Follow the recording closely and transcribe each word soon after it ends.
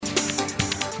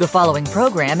The following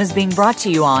program is being brought to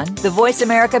you on the Voice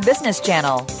America Business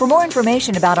Channel. For more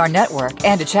information about our network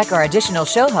and to check our additional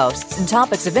show hosts and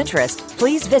topics of interest,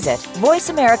 please visit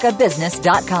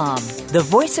voiceamericabusiness.com. The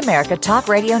Voice America Talk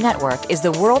Radio Network is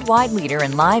the worldwide leader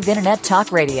in live Internet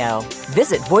talk radio.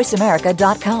 Visit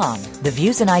voiceamerica.com. The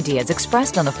views and ideas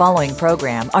expressed on the following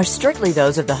program are strictly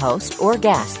those of the host or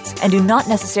guests and do not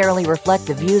necessarily reflect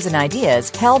the views and ideas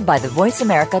held by the Voice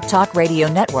America Talk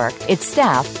Radio Network, its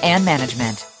staff, and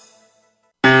management.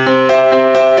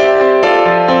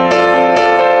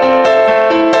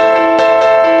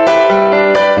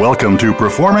 Welcome to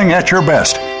Performing at Your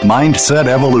Best, Mindset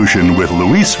Evolution with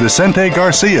Luis Vicente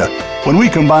Garcia. When we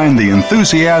combine the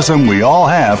enthusiasm we all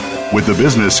have with the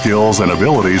business skills and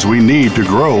abilities we need to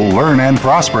grow, learn, and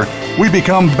prosper, we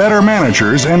become better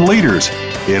managers and leaders.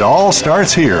 It all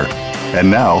starts here. And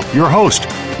now, your host,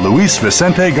 Luis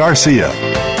Vicente Garcia.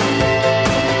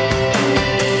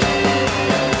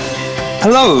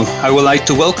 Hello, I would like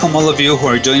to welcome all of you who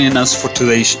are joining us for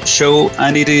today's show,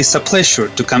 and it is a pleasure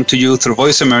to come to you through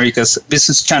Voice America's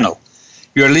Business Channel.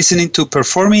 You are listening to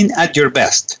Performing at Your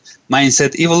Best,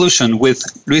 Mindset Evolution with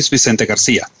Luis Vicente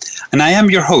Garcia. And I am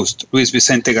your host, Luis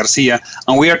Vicente Garcia,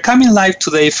 and we are coming live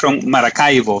today from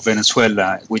Maracaibo,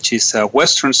 Venezuela, which is a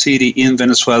western city in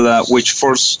Venezuela, which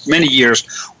for many years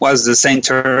was the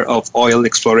center of oil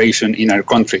exploration in our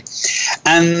country.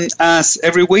 And as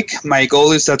every week, my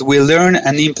goal is that we learn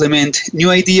and implement new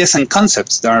ideas and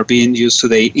concepts that are being used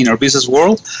today in our business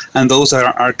world, and those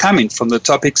are coming from the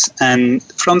topics and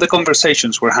from the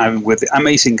conversations we're having with the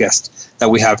amazing guests that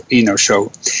we have in our show.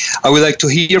 I would like to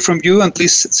hear from you, and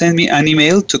please send me an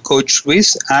email to Coach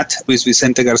Luis at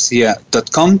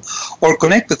luisvicentegarcia.com or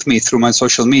connect with me through my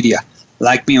social media.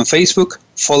 Like me on Facebook,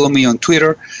 follow me on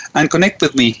Twitter, and connect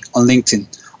with me on LinkedIn.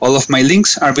 All of my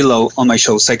links are below on my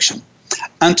show section.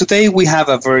 And today we have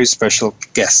a very special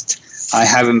guest. I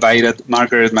have invited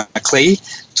Margaret Maclay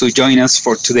to join us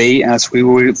for today as we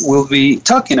will be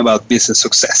talking about business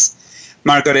success.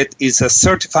 Margaret is a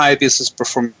certified business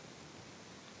performer,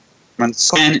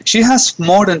 and she has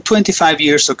more than 25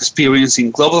 years of experience in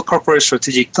global corporate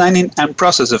strategic planning and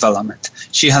process development.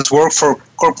 She has worked for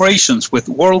corporations with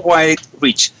worldwide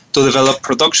reach to develop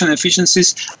production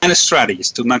efficiencies and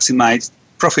strategies to maximize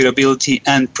profitability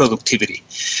and productivity.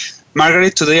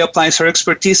 Margaret today applies her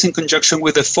expertise in conjunction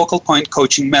with the focal point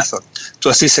coaching method to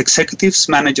assist executives,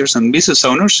 managers, and business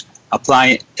owners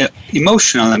apply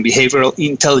emotional and behavioral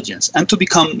intelligence and to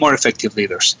become more effective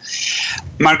leaders.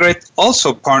 Margaret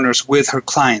also partners with her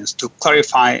clients to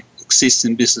clarify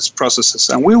existing business processes,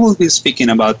 and we will be speaking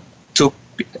about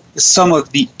some of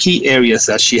the key areas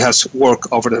that she has worked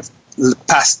over the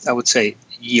past, I would say,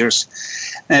 years,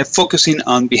 focusing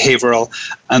on behavioral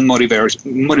and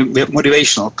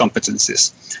motivational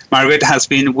competencies. Margaret has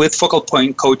been with Focal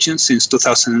Point Coaching since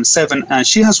 2007, and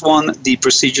she has won the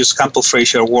prestigious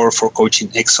Campbell-Fraser Award for Coaching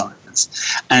Excellence.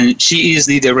 And she is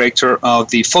the director of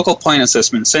the Focal Point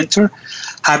Assessment Center,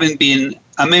 having been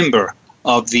a member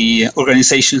of the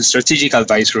organization's strategic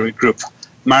advisory group.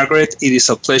 Margaret, it is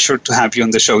a pleasure to have you on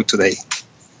the show today.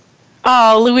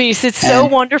 Oh, Luis, it's so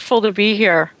wonderful to be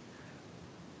here.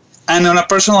 And on a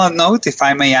personal note, if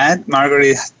I may add,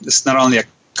 Margaret is not only a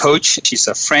coach, she's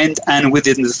a friend, and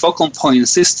within the Focal Point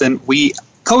system, we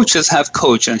coaches have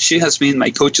coached, and she has been my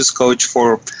coach's coach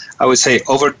for, I would say,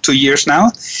 over 2 years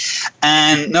now.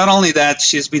 And not only that,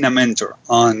 she's been a mentor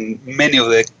on many of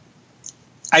the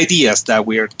ideas that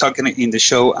we are talking in the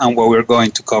show and what we're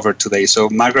going to cover today. So,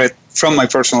 Margaret, from my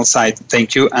personal side,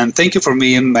 thank you, and thank you for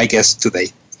being my guest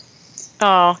today.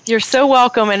 Oh, you're so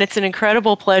welcome, and it's an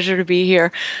incredible pleasure to be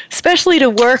here, especially to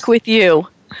work with you.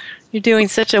 You're doing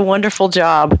such a wonderful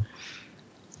job.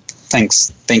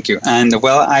 Thanks. Thank you. And,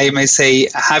 well, I may say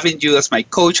having you as my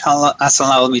coach has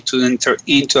allowed me to enter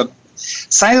into a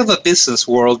side of the business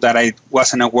world that I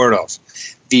wasn't aware of,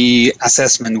 the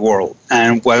assessment world,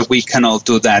 and what we can all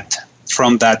do that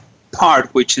from that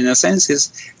part, which in a sense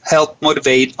is help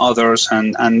motivate others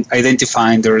and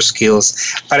identifying their skills.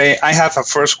 But I have a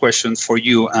first question for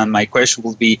you, and my question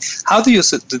will be, how do you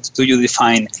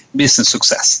define business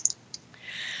success?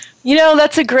 You know,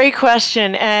 that's a great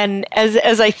question. And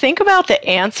as I think about the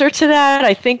answer to that,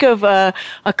 I think of a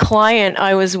client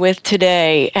I was with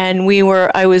today, and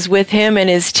I was with him and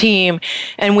his team,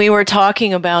 and we were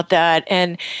talking about that.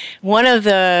 And one of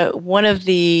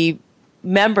the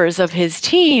members of his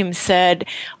team said,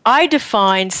 I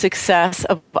define success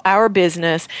of our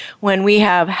business when we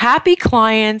have happy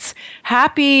clients,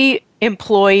 happy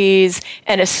employees,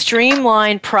 and a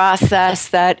streamlined process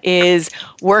that is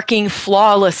working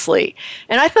flawlessly.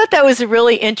 And I thought that was a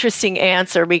really interesting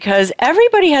answer because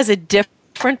everybody has a different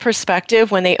different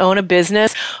perspective when they own a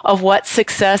business of what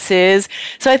success is.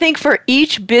 So I think for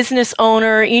each business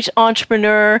owner, each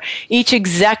entrepreneur, each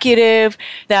executive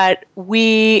that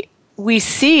we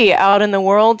see out in the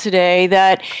world today,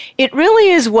 that it really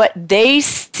is what they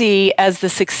see as the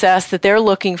success that they're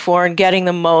looking for and getting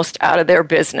the most out of their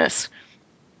business.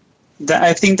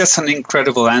 I think that's an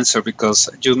incredible answer, because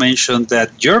you mentioned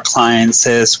that your client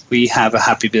says we have a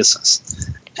happy business,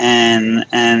 and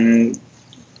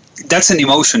that's an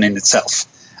emotion in itself.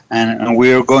 And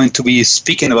we're going to be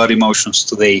speaking about emotions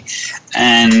today.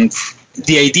 And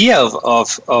the idea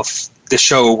of the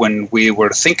show, when we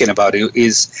were thinking about it,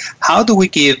 is how do we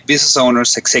give business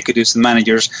owners, executives, and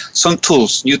managers some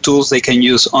tools, new tools they can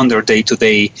use on their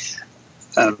day-to-day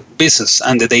business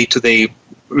and the day-to-day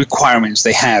requirements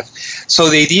they have. So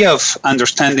the idea of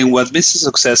understanding what business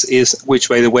success is, which,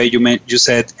 by the way, you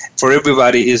said for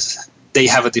everybody is they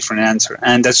have a different answer,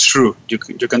 and that's true. You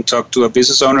can talk to a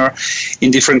business owner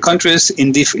in different countries,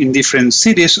 in different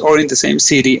cities, or in the same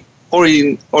city, or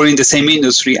in the same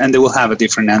industry, and they will have a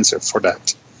different answer for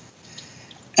that.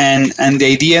 And the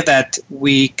idea that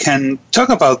we can talk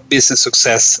about business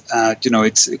success,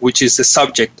 which is the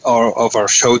subject of our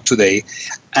show today,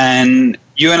 and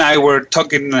you and I were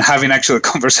talking, having actually a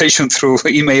conversation through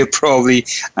email probably,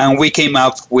 and we came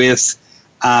up with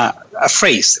a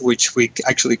phrase which we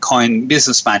actually coined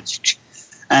business magic.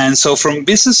 And so, from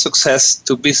business success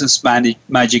to business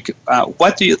magic,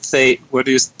 what do you think? What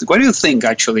do you think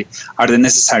actually are the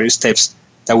necessary steps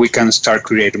that we can start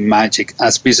creating magic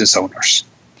as business owners?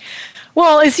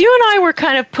 Well, as you and I were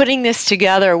kind of putting this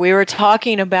together, we were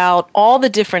talking about all the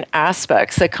different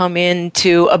aspects that come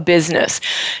into a business.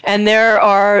 And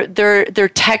there's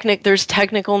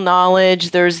technical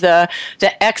knowledge, there's the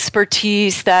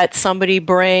expertise that somebody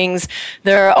brings,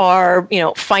 there are,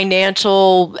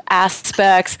 financial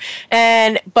aspects,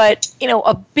 but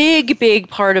a big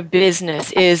part of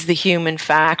business is the human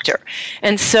factor.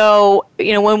 And so,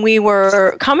 when we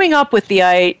were coming up with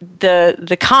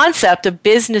the concept of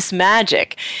business magic,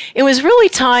 it was really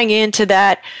tying into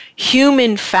that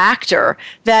human factor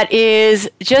that is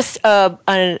just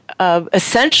an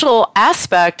essential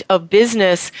aspect of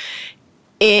business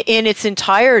in its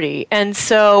entirety. And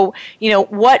so,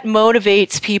 what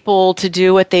motivates people to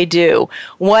do what they do?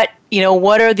 What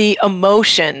are the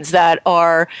emotions that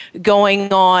are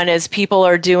going on as people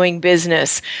are doing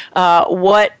business?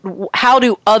 How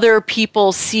do other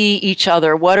people see each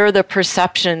other? What are the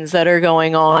perceptions that are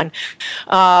going on?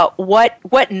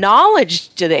 What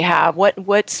knowledge do they have?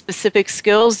 What specific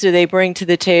skills do they bring to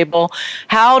the table?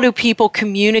 How do people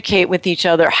communicate with each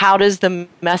other? How does the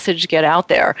message get out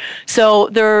there? So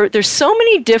there's so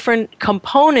many different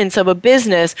components of a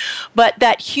business, but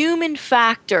that human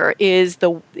factor is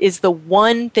the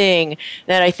one thing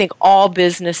that I think all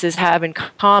businesses have in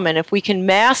common. If we can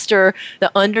master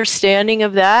the understanding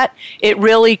of that, it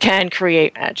really can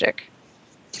create magic.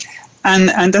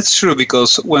 And that's true,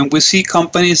 because when we see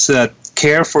companies that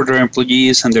care for their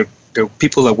employees and their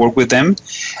people that work with them,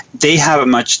 they have a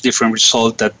much different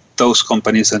result than those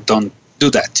companies that don't do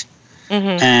that.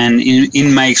 Mm-hmm. And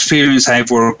in my experience,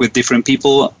 I've worked with different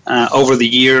people over the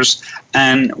years,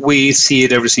 and we see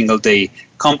it every single day.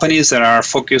 Companies that are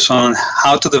focused on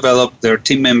how to develop their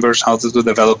team members, how to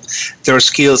develop their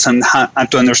skills, and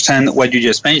to understand what you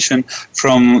just mentioned,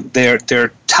 from their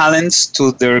talents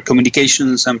to their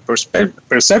communications and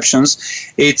perceptions,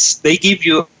 they give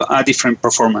you a different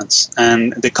performance,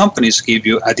 and the companies give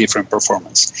you a different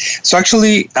performance. So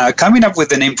actually, coming up with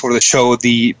the name for the show,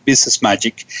 the Business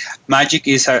Magic. Magic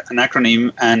is an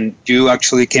acronym, and you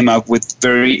actually came up with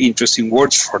very interesting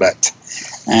words for that.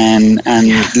 And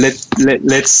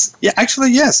let's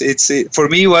yes, for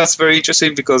me it was very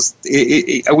interesting, because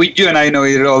you and I know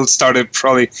it all started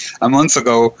probably a month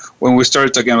ago when we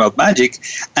started talking about magic.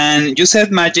 And you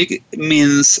said magic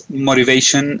means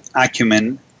motivation,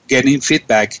 acumen, getting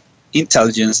feedback,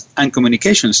 intelligence, and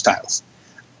communication styles,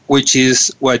 which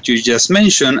is what you just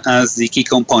mentioned as the key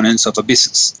components of a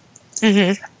business.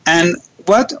 Mm-hmm. And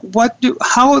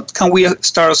how can we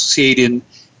start associating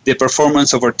the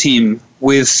performance of our team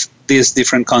with these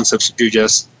different concepts you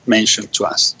just mentioned to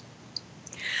us?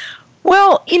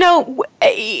 Well,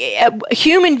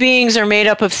 human beings are made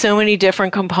up of so many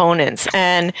different components,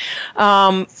 and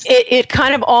it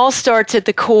kind of all starts at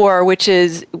the core, which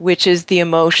is the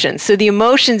emotions. So the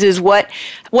emotions is what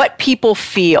people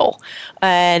feel,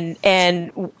 and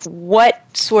what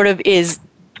sort of is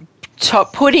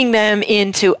putting them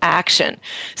into action.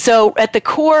 So at the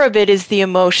core of it is the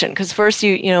emotion, because first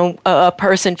a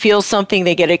person feels something,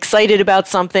 they get excited about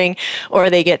something, or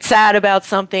they get sad about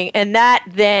something, and that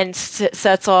then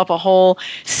sets off a whole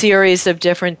series of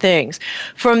different things.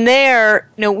 From there,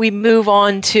 we move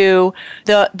on to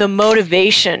the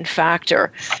motivation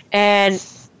factor. And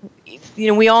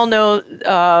we all know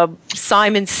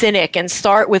Simon Sinek and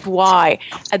Start With Why.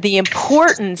 The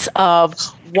importance of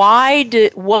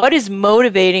what is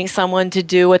motivating someone to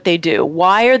do what they do?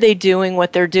 Why are they doing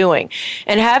what they're doing?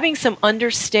 And having some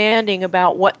understanding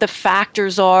about what the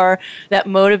factors are that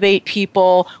motivate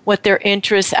people, what their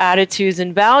interests, attitudes,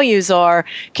 and values are,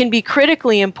 can be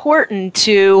critically important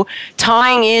to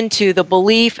tying into the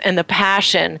belief and the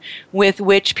passion with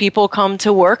which people come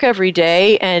to work every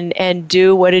day and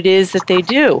do what it is that they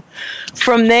do.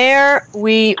 From there,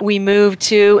 we move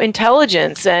to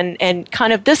intelligence and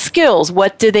kind of the skills.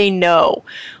 What do they know?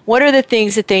 What are the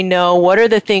things that they know? What are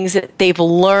the things that they've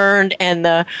learned?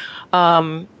 And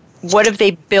what have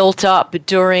they built up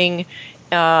during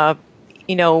time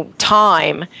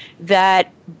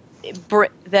that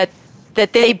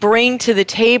they bring to the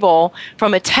table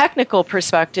from a technical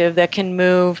perspective that can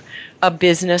move a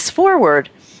business forward?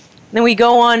 Then we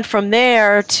go on from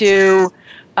there to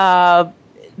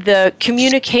the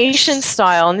communication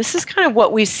style, and this is kind of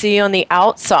what we see on the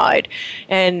outside.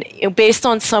 And based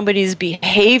on somebody's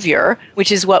behavior,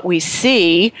 which is what we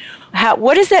see,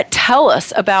 what does that tell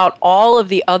us about all of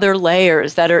the other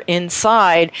layers that are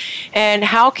inside, and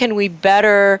how can we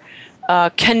better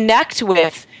connect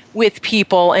with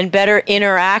people and better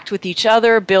interact with each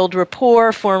other, build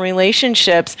rapport, form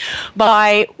relationships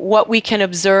by what we can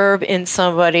observe in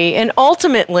somebody. And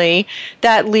ultimately,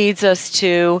 that leads us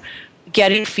to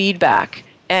getting feedback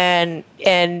and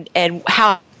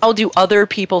how do other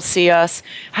people see us?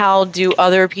 How do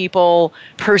other people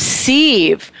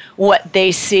perceive what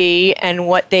they see and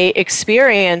what they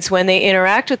experience when they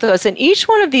interact with us? And each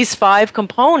one of these 5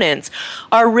 components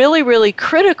are really, really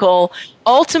critical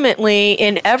ultimately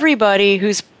in everybody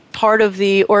who's part of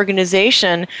the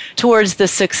organization towards the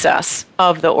success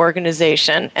of the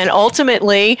organization, and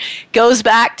ultimately goes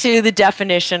back to the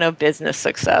definition of business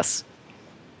success.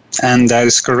 And that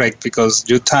is correct, because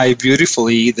you tie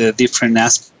beautifully the different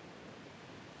aspects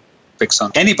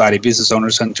on anybody, business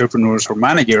owners, entrepreneurs, or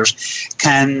managers,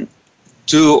 can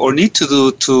do or need to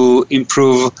do to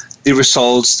improve the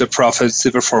results, the profits,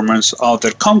 the performance of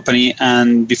their company.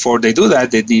 And before they do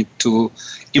that, they need to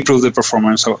improve the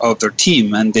performance of their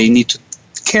team, and they need to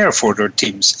care for their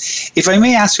teams. If I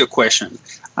may ask you a question,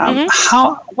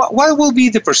 what will be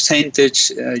the percentage,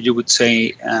 you would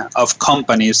say, of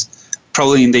companies,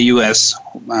 probably in the U.S.,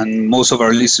 and most of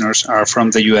our listeners are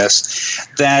from the U.S.,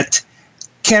 that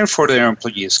care for their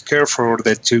employees, care for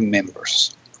their team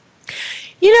members?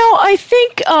 I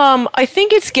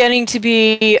think it's getting to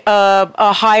be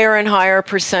a higher and higher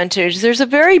percentage. There's a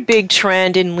very big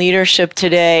trend in leadership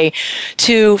today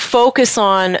to focus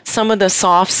on some of the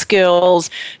soft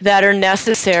skills that are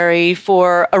necessary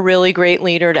for a really great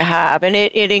leader to have. And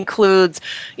it includes,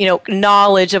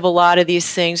 knowledge of a lot of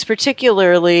these things,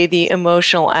 particularly the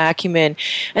emotional acumen.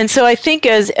 And so I think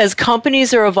as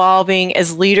companies are evolving,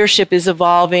 as leadership is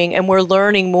evolving, and we're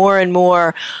learning more and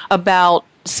more about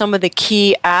some of the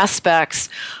key aspects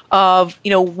of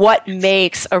what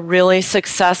makes a really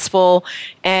successful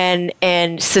and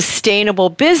sustainable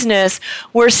business,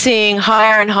 we're seeing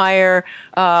higher and higher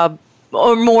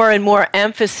or more and more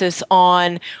emphasis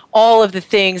on all of the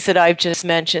things that I've just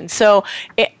mentioned. So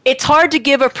it's hard to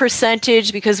give a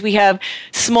percentage because we have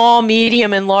small,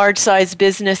 medium, and large-sized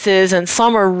businesses, and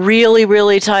some are really,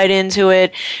 really tied into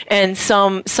it, and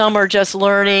some are just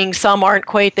learning, some aren't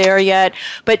quite there yet.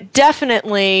 But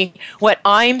definitely what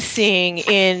I'm seeing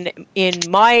in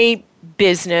my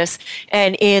business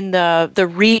and in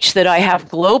the reach that I have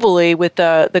globally with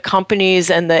the companies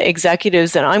and the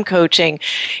executives that I'm coaching,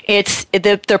 it's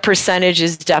the percentage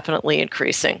is definitely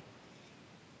increasing.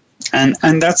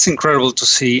 And that's incredible to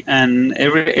see. And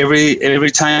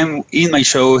every time in my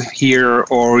show here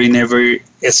or in every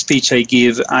speech I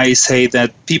give, I say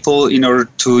that people, in order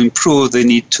to improve, they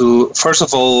need to, first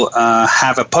of all,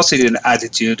 have a positive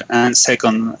attitude, and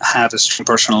second, have a strong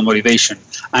personal motivation.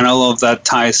 And all of that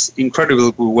ties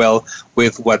incredibly well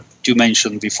with what you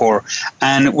mentioned before.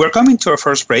 And we're coming to our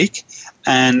first break,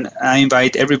 and I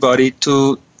invite everybody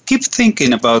to keep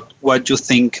thinking about what you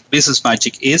think business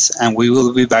magic is, and we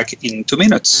will be back in 2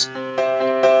 minutes.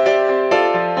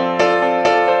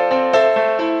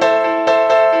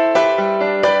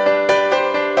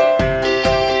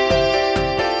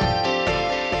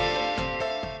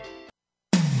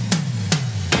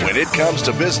 When it comes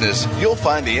to business, you'll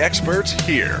find the experts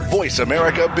here. Voice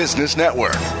America Business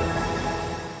Network.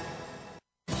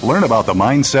 Learn about the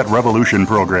Mindset Revolution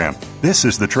program. This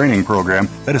is the training program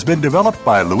that has been developed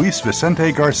by Luis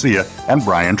Vicente Garcia and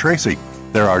Brian Tracy.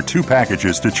 There are 2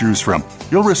 packages to choose from.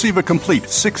 You'll receive a complete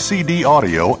 6-CD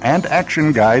audio and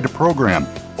action guide program,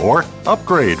 or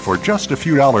upgrade for just a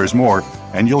few dollars more,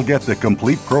 and you'll get the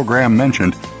complete program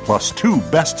mentioned, plus 2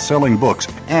 best-selling books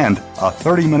and a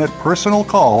 30-minute personal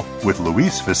call with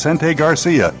Luis Vicente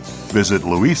Garcia. Visit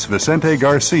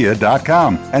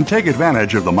LuisVicenteGarcia.com and take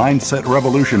advantage of the Mindset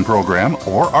Revolution program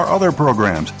or our other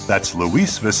programs. That's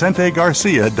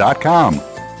LuisVicenteGarcia.com.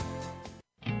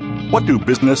 What do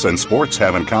business and sports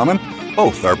have in common?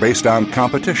 Both are based on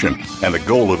competition, and the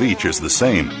goal of each is the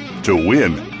same: to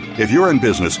win. If you're in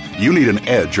business, you need an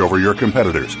edge over your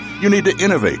competitors. You need to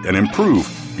innovate and improve.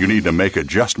 You need to make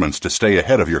adjustments to stay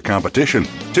ahead of your competition.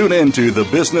 Tune in to The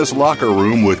Business Locker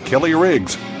Room with Kelly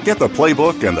Riggs. Get the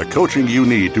playbook and the coaching you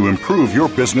need to improve your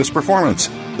business performance.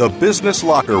 The Business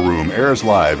Locker Room airs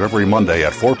live every Monday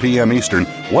at 4 p.m. Eastern,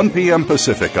 1 p.m.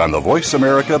 Pacific on the Voice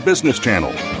America Business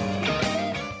Channel.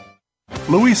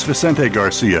 Luis Vicente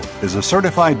Garcia is a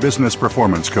certified business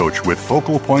performance coach with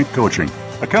Focal Point Coaching,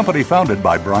 a company founded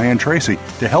by Brian Tracy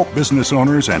to help business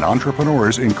owners and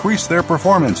entrepreneurs increase their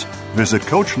performance. Visit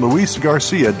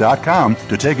CoachLuisGarcia.com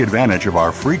to take advantage of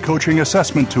our free coaching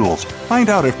assessment tools. Find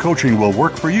out if coaching will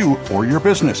work for you or your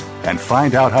business, and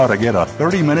find out how to get a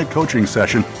 30-minute coaching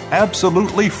session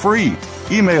absolutely free.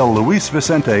 Email Luis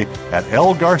Vicente at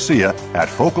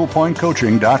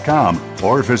lgarcia@FocalPointCoaching.com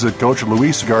or visit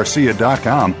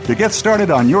CoachLuisGarcia.com to get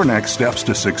started on your next steps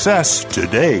to success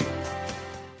today.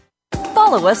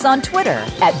 Follow us on Twitter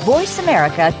at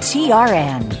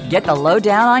VoiceAmericaTRN. Get the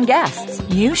lowdown on guests,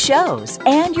 new shows,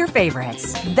 and your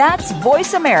favorites. That's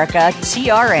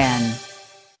VoiceAmericaTRN.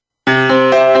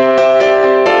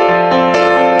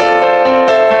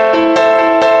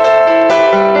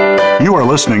 You are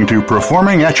listening to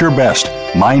Performing at Your Best,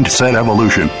 Mindset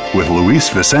Evolution with Luis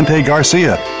Vicente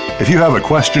Garcia. If you have a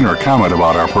question or comment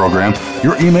about our program,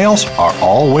 your emails are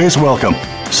always welcome.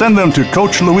 Send them to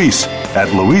Coach Luis at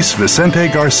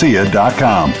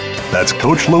LuisVicenteGarcia.com. That's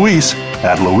Coach Luis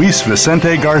at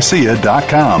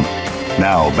LuisVicenteGarcia.com.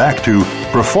 Now back to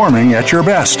Performing at Your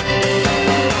Best.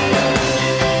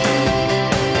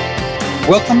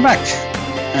 Welcome back.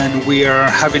 And we are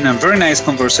having a very nice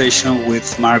conversation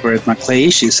with Margaret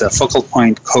Maclay. She's a focal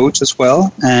point coach as well,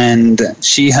 and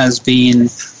she has been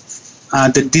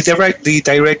the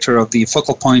director of the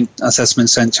Focal Point Assessment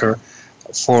Center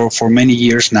for many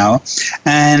years now.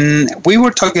 And we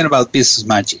were talking about business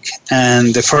magic,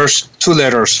 and the first 2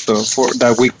 letters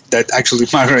that actually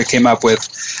Margaret came up with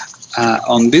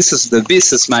on the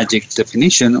business magic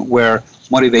definition were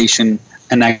motivation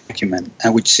and acumen,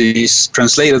 which is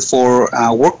translated for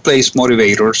workplace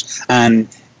motivators and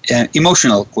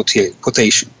emotional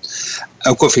coefficient.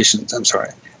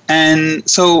 And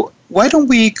so why don't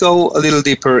we go a little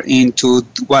deeper into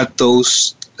what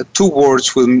those 2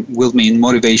 words will mean,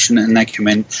 motivation and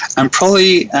acumen, and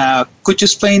probably could you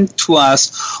explain to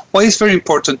us why it's very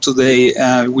important today?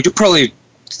 Would you probably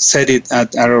said it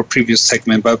at our previous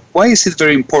segment, but why is it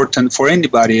very important for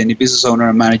anybody, any business owner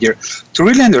and manager, to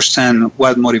really understand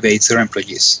what motivates their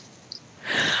employees?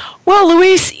 Well,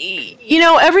 Luis,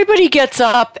 everybody gets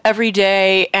up every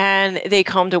day and they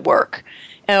come to work.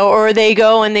 Or they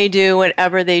go and they do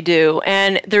whatever they do.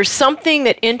 And there's something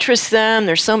that interests them.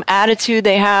 There's some attitude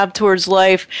they have towards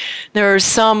life. There's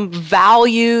some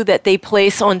value that they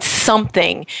place on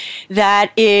something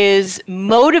that is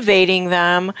motivating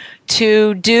them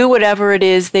to do whatever it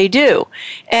is they do.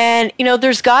 And,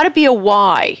 there's got to be a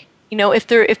why. If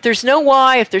there's no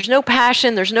why, if there's no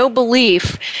passion, there's no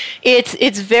belief,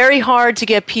 it's very hard to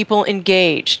get people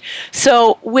engaged.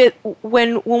 So when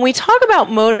we talk about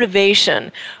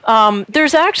motivation,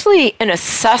 there's actually an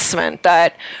assessment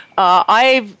that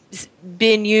I've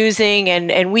been using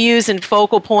and we use in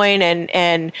Focal Point,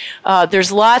 and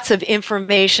there's lots of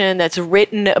information that's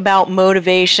written about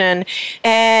motivation,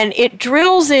 and it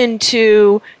drills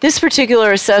into this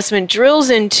particular assessment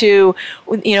drills into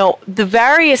the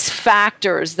various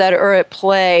factors that are at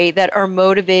play that are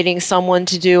motivating someone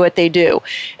to do what they do.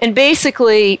 And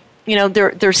basically,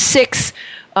 there's 6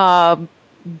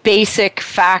 basic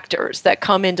factors that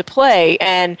come into play,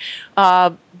 and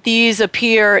these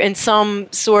appear in some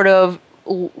sort of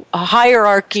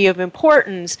hierarchy of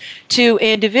importance to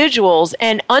individuals,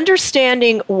 and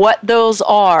understanding what those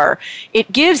are,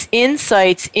 it gives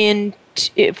insights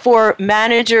for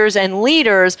managers and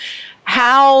leaders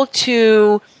how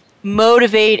to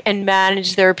motivate and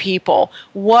manage their people?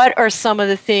 What are some of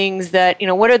the things that,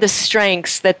 what are the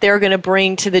strengths that they're going to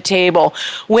bring to the table?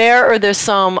 Where are there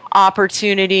some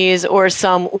opportunities or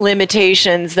some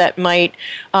limitations that might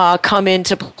come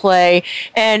into play?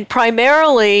 And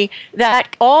primarily,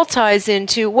 that all ties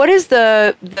into what is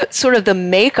the sort of the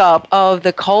makeup of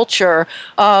the culture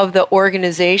of the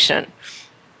organization.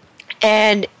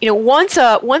 And once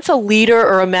a leader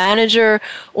or a manager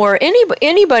or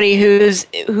anybody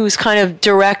who's kind of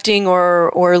directing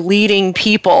or leading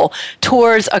people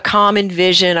towards a common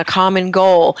vision, a common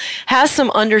goal, has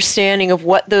some understanding of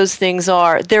what those things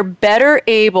are, they're better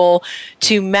able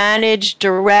to manage,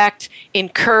 direct,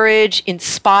 encourage,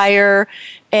 inspire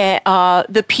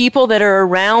the people that are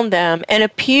around them and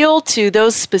appeal to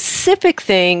those specific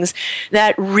things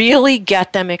that really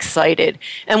get them excited.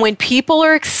 And when people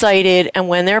are excited and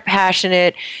when they're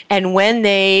passionate and when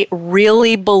they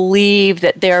really believe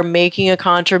that they're making a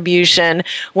contribution,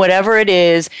 whatever it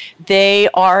is, they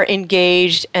are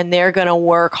engaged and they're going to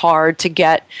work hard to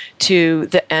get to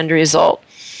the end result.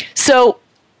 So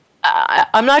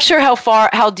I'm not sure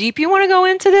how deep you want to go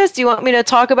into this. Do you want me to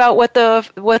talk about what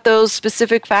those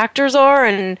specific factors are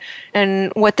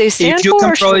and what they stand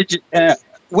for?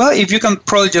 If you can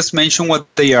probably just mention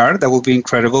what they are, that will be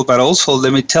incredible. But also,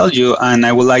 let me tell you, and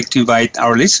I would like to invite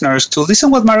our listeners to listen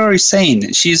what Margaret is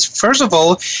saying. She's, first of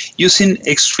all, using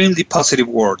extremely positive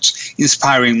words,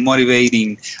 inspiring,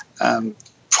 motivating,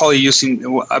 probably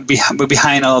using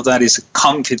behind all of that is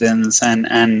confidence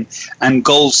and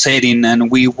goal setting, and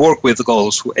we work with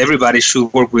goals. Everybody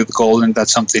should work with goals, and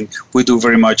that's something we do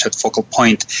very much at Focal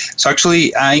Point. So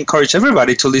actually, I encourage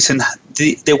everybody to listen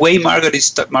the way Margaret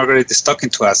is talking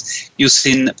to us,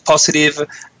 using positive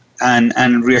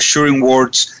and reassuring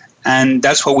words. And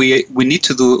that's what we need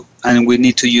to do, and we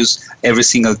need to use every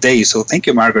single day. So thank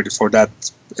you, Margaret, for that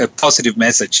positive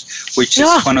message, which is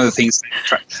one of the things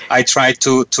I try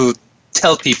to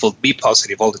tell people: be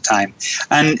positive all the time.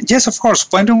 And yes, of course.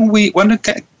 What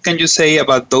can you say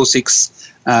about those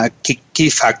 6 key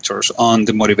factors on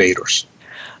the motivators?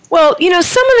 Well,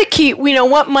 some of the key,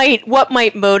 what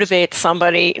might motivate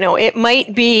somebody, it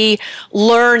might be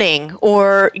learning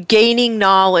or gaining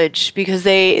knowledge because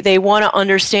they want to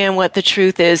understand what the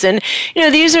truth is. And,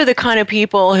 these are the kind of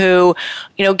people who,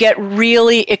 get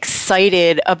really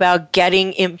excited about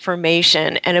getting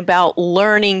information and about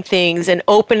learning things and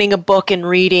opening a book and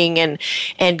reading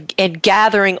and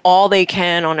gathering all they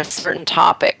can on a certain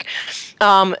topic.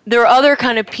 There are other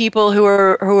kind of people who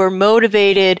are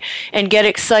motivated and get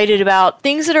excited about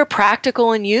things that are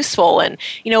practical and useful. And,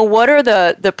 what are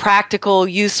the practical,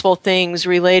 useful things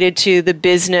related to the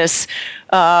business,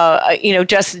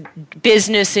 just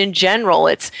business in general.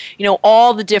 It's,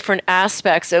 all the different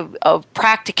aspects of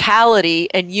practicality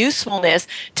and usefulness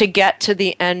to get to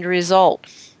the end result.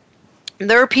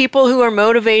 There are people who are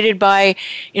motivated by,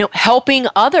 helping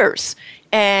others.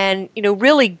 And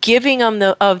really giving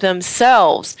them of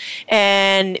themselves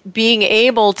and being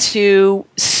able to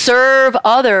serve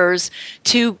others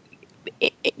to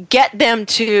get them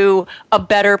to a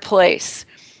better place.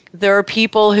 There are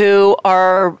people who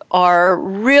are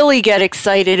really get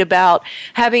excited about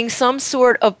having some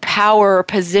sort of power or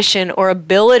position or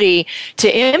ability to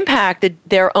impact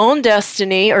their own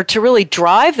destiny or to really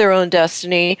drive their own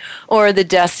destiny or the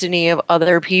destiny of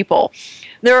other people.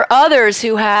 There are others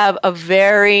who have a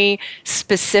very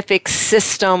specific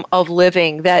system of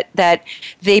living that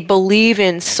they believe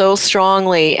in so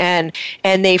strongly, and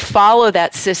they follow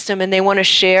that system, and they want to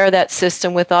share that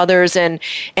system with others, and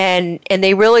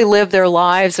they really live their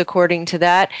lives according to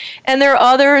that. And there are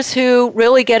others who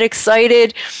really get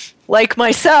excited, like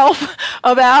myself,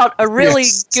 about a really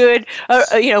good,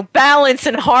 balance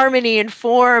and harmony and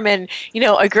form, and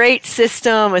a great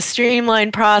system, a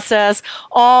streamlined process,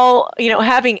 all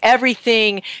having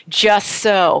everything just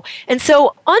so. And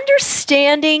so,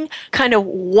 understanding kind of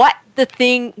what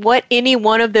any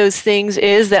one of those things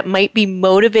is that might be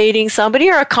motivating somebody,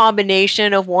 or a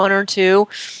combination of one or two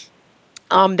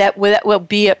that will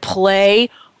be at play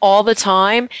all the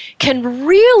time, can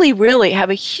really, really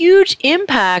have a huge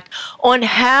impact on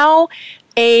how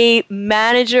a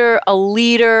manager, a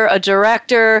leader, a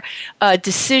director, a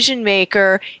decision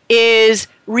maker is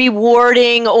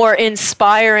rewarding or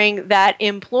inspiring that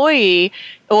employee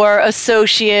or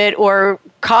associate or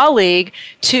colleague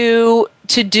to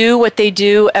do what they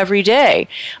do every day.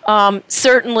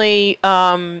 Certainly,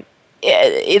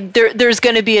 there's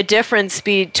going to be a difference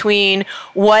between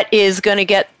what is going to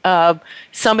get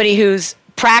somebody who's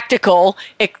practical,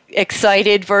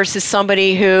 excited versus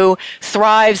somebody who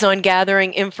thrives on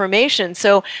gathering information.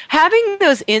 So having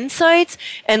those insights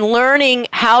and learning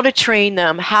how to train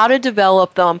them, how to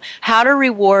develop them, how to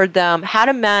reward them, how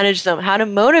to manage them, how to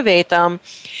motivate them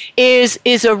is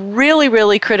a really,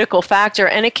 really critical factor.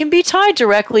 And it can be tied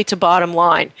directly to bottom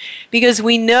line, because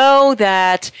we know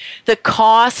that the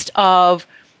cost of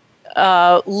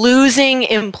losing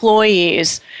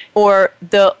employees or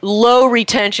the low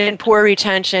retention, poor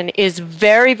retention is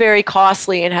very, very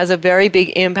costly and has a very big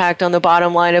impact on the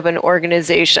bottom line of an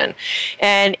organization.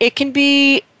 And it can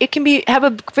have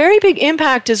a very big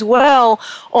impact as well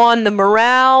on the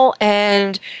morale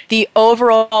and the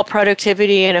overall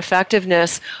productivity and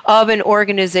effectiveness of an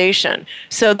organization.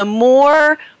 So the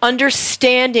more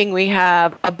understanding we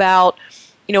have about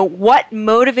what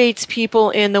motivates people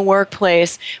in the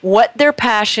workplace, what they're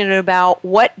passionate about,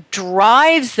 what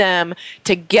drives them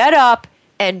to get up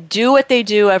and do what they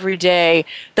do every day,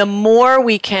 the more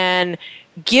we can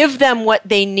give them what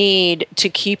they need to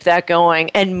keep that going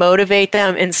and motivate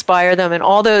them, inspire them, and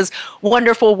all those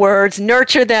wonderful words,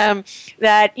 nurture them,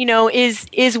 that,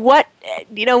 is what,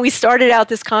 we started out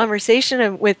this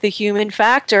conversation with the human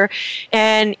factor.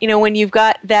 And, when you've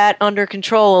got that under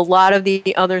control, a lot of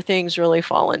the other things really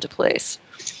fall into place.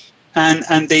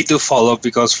 And they do follow,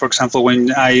 because, for example,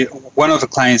 one of the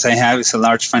clients I have is a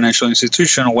large financial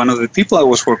institution. One of the people I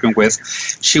was working with,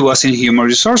 she was in human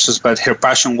resources, but her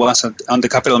passion was on the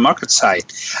capital market side.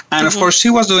 And of course, she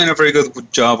was doing a very good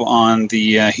job on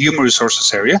the human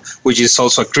resources area, which is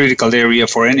also a critical area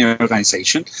for any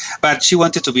organization. But she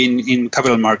wanted to be in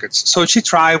capital markets. So she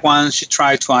tried once, she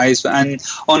tried twice, and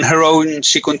on her own,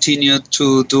 she continued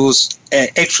to do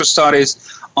extra studies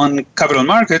on capital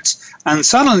markets, and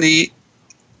suddenly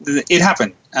it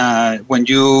happened. When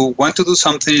you want to do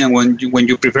something, and when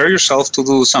you prepare yourself to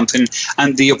do something,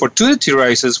 and the opportunity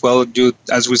rises, well,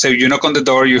 as we say, you knock on the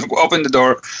door, you open the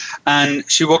door, and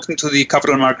she walked into the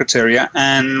capital markets area.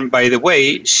 And by the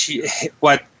way,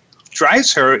 what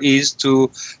drives her is to,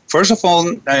 first of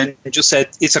all, and you said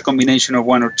it's a combination of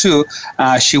one or two.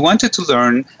 She wanted to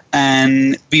learn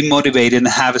and be motivated and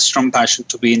have a strong passion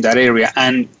to be in that area,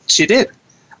 and she did.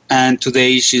 And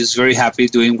today she's very happy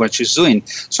doing what she's doing.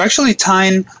 So actually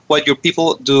tying what your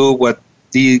people do, what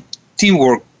the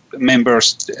teamwork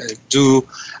members do,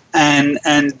 and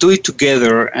do it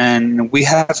together. And we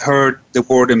have heard the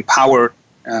word empower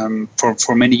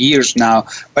for many years now,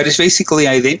 but it's basically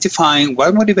identifying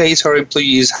what motivates our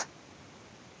employees,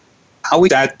 how we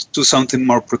add to something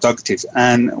more productive.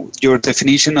 And your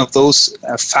definition of those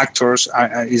factors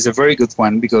is a very good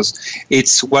one, because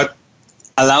it's what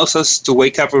allows us to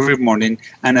wake up every morning,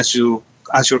 and as your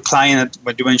client,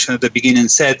 what you mentioned at the beginning,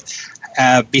 said,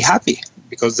 be happy,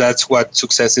 because that's what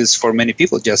success is for many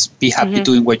people. Just be happy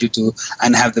doing what you do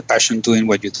and have the passion doing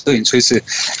what you're doing. So it's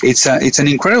an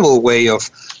incredible way of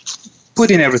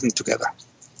putting everything together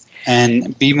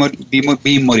and be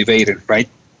motivated, right?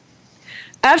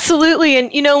 Absolutely.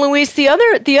 And Luis, the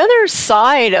other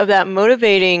side of that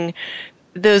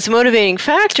those motivating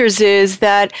factors is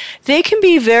that they can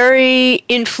be very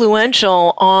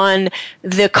influential on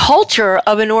the culture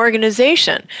of an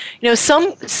organization.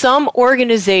 Some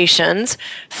organizations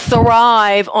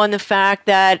thrive on the fact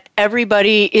that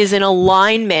everybody is in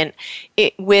alignment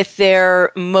with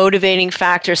their motivating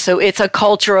factors. So it's a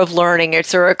culture of learning.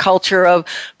 It's a culture of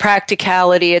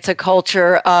practicality. It's a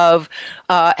culture of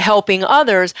helping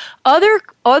others. Other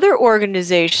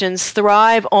organizations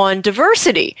thrive on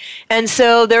diversity, and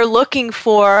so they're looking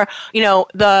for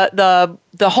the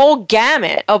whole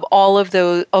gamut of all of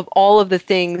the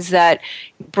things that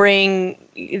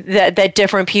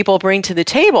different people bring to the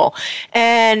table,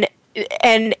 and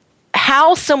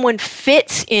how someone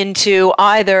fits into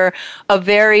either a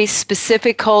very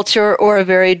specific culture or a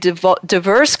very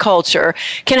diverse culture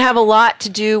can have a lot to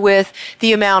do with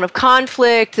the amount of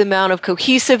conflict, the amount of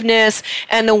cohesiveness,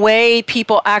 and the way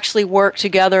people actually work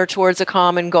together towards a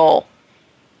common goal.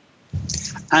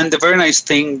 And the very nice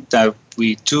thing that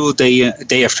we do day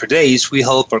after day is we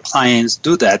help our clients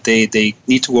do that. They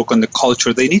need to work on the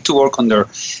culture. They need to work on their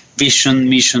vision,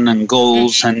 mission, and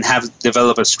goals, and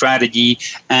develop a strategy,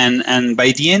 and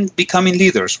by the end, becoming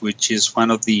leaders, which is one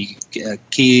of the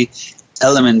key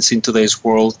elements in today's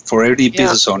world for every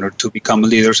business owner to become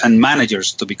leaders and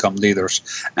managers to become leaders.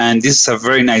 And this is a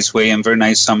very nice way and very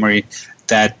nice summary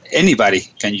that anybody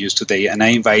can use today. And I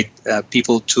invite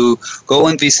people to go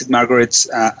and visit Margaret's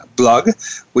blog,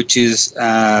 which is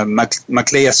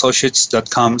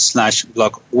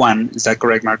maclayassociates.com/blog1. Is that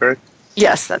correct, Margaret?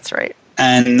 Yes, that's right.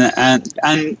 And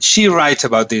she writes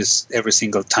about this every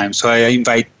single time. So I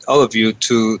invite all of you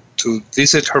to to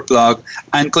visit her blog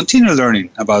and continue learning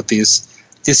about this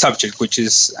subject, which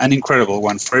is an incredible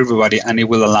one for everybody, and it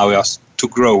will allow us to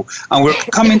grow. And we're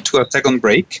coming to a second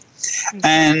break.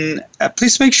 And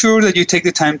please make sure that you take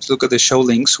the time to look at the show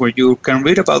links where you can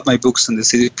read about my books and the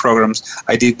city programs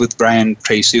I did with Brian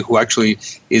Tracy, who actually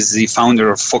is the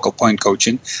founder of Focal Point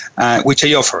Coaching, which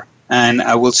I offer. And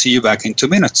I will see you back in 2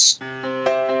 minutes.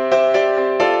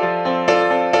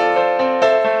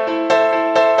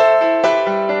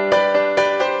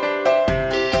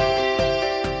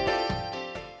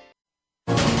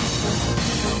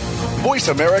 Voice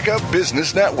America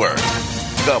Business Network,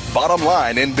 the bottom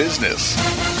line in business.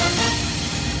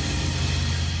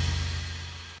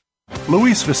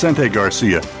 Luis Vicente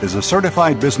Garcia is a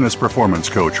certified business performance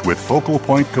coach with Focal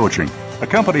Point Coaching, a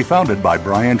company founded by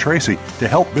Brian Tracy to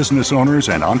help business owners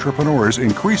and entrepreneurs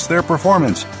increase their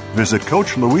performance. Visit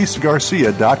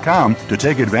CoachLuisGarcia.com to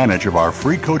take advantage of our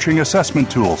free coaching assessment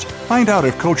tools. Find out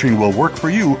if coaching will work for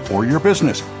you or your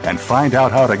business, and find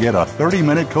out how to get a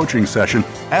 30-minute coaching session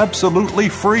absolutely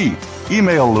free.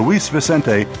 Email Luis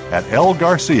Vicente at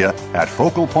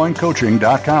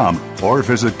lgarcia@focalpointcoaching.com or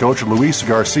visit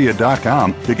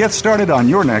CoachLuisGarcia.com to get started on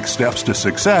your next steps to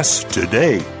success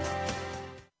today.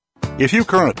 If you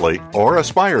currently or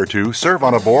aspire to serve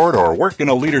on a board or work in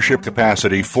a leadership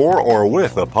capacity for or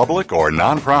with a public or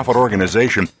nonprofit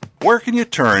organization, where can you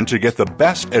turn to get the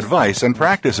best advice and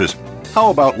practices? How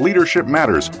about Leadership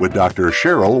Matters with Dr.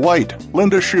 Cheryl White,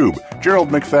 Linda Shube, Gerald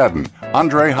McFadden,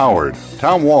 Andre Howard,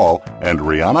 Tom Wall, and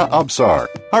Rihanna Absar?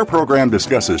 Our program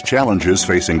discusses challenges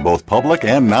facing both public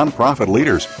and nonprofit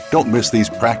leaders. Don't miss these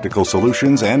practical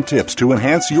solutions and tips to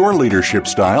enhance your leadership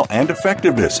style and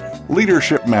effectiveness.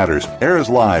 Leadership Matters airs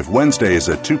live Wednesdays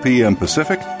at 2 p.m.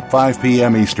 Pacific, 5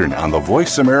 p.m. Eastern on the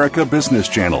Voice America Business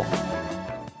Channel.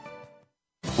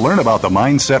 Learn about the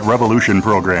Mindset Revolution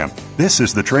program. This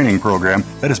is the training program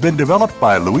that has been developed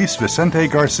by Luis Vicente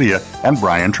Garcia and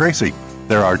Brian Tracy.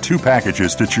 There are 2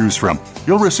 packages to choose from.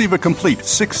 You'll receive a complete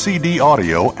 6-CD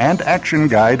audio and action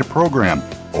guide program,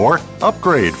 or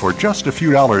upgrade for just a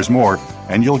few dollars more,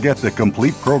 and you'll get the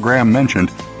complete program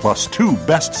mentioned, plus 2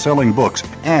 best-selling books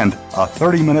and a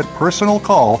 30-minute personal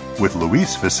call with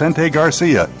Luis Vicente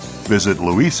Garcia. Visit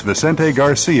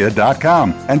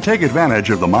LuisVicenteGarcia.com and take advantage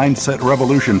of the Mindset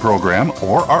Revolution program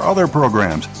or our other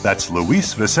programs. That's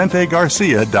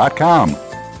LuisVicenteGarcia.com.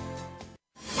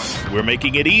 We're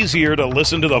making it easier to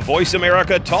listen to the Voice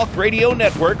America Talk Radio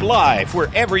Network live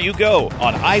wherever you go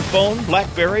on iPhone,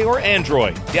 BlackBerry, or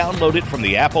Android. Download it from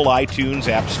the Apple iTunes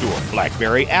App Store,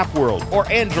 BlackBerry App World, or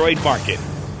Android Market.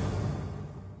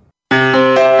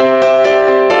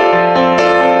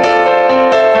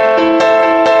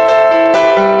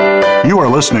 You are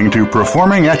listening to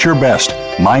Performing at Your Best,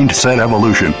 Mindset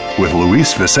Evolution with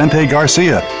Luis Vicente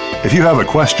Garcia. If you have a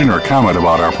question or comment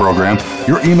about our program,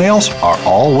 your emails are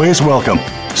always welcome.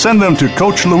 Send them to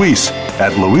Coach Luis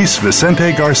at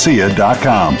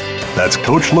LuisVicenteGarcia.com. That's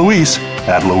Coach Luis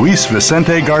at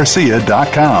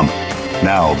LuisVicenteGarcia.com.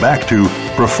 Now back to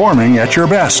Performing at Your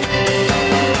Best.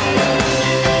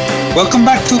 Welcome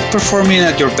back to Performing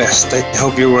at Your Best. I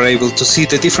hope you were able to see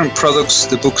the different products,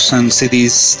 the books and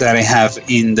CDs that I have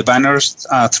in the banners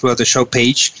throughout the show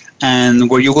page, and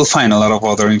where you will find a lot of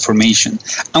other information.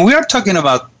 And we are talking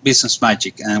about business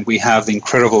magic, and we have the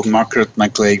incredible Margaret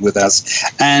Maclay with us.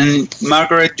 And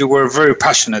Margaret, you were very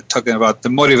passionate talking about the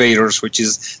motivators, which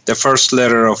is the first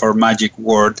letter of our magic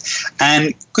word.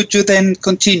 And could you then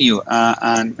continue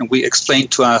and we explain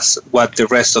to us what the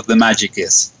rest of the magic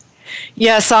is?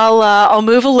 Yes, I'll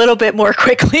move a little bit more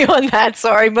quickly on that.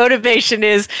 Sorry, motivation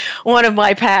is one of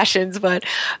my passions. But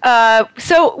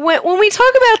so when we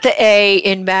talk about the A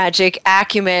in magic,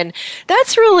 acumen,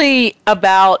 that's really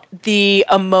about the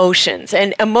emotions.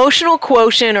 And emotional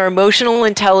quotient or emotional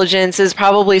intelligence is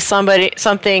probably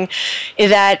something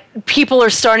that people are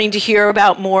starting to hear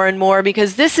about more and more,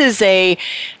 because this is a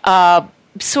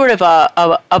sort of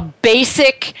a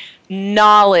basic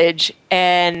knowledge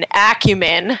and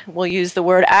acumen, we'll use the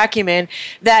word acumen,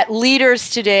 that leaders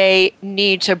today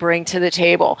need to bring to the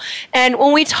table. And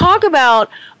when we talk about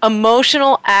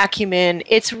emotional acumen,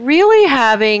 it's really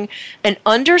having an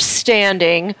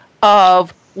understanding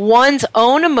of one's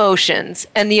own emotions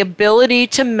and the ability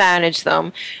to manage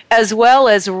them, as well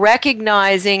as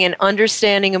recognizing and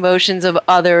understanding emotions of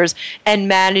others and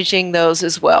managing those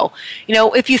as well. You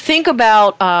know, if you think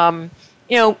about,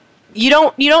 you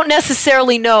don't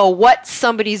necessarily know what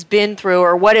somebody's been through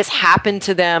or what has happened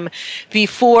to them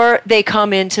before they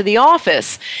come into the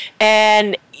office.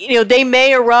 And they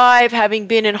may arrive having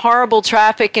been in horrible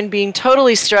traffic and being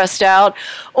totally stressed out,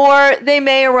 or they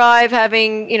may arrive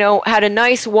having, had a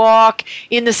nice walk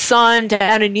in the sun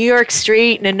down a New York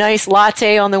street and a nice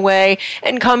latte on the way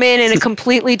and come in a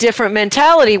completely different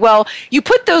mentality. Well, you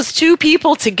put those two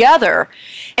people together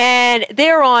and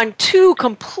they're on two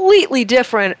completely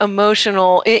different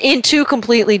emotional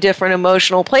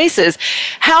places.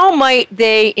 How might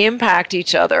they impact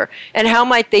each other, and how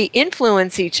might they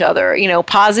influence each other,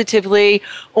 positively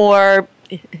or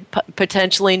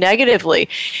potentially negatively?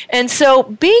 And so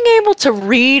being able to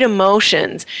read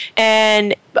emotions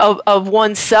and of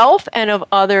oneself and of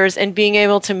others, and being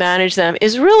able to manage them,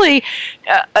 is really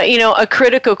a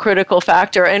critical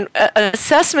factor. And an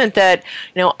assessment that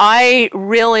I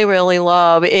really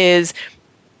love is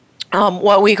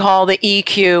what we call the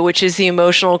EQ, which is the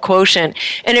emotional quotient.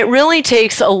 And it really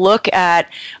takes a look at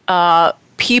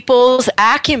people's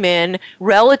acumen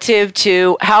relative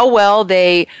to how well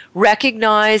they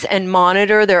recognize and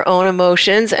monitor their own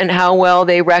emotions, and how well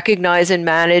they recognize and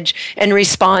manage and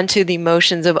respond to the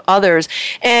emotions of others.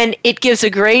 And it gives a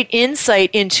great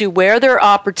insight into where there are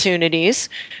opportunities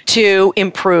to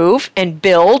improve and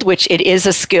build, which it is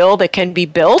a skill that can be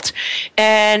built,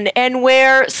 and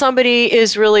where somebody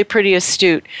is really pretty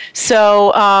astute.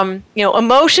 So,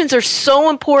 emotions are so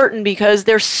important because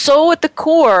they're so at the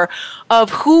core of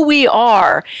who we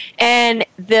are, and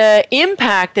the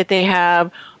impact that they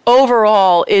have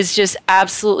overall is just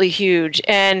absolutely huge.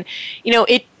 And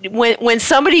when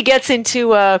somebody gets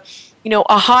into a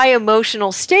high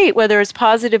emotional state, whether it's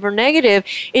positive or negative,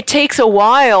 it takes a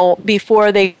while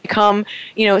before they come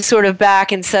sort of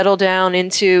back and settle down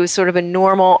into sort of a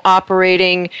normal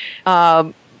operating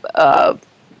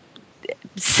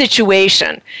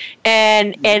situation.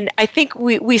 And I think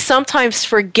we sometimes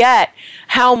forget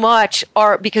how much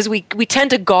because we tend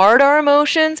to guard our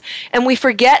emotions, and we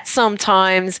forget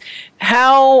sometimes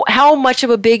how much of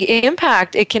a big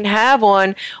impact it can have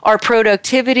on our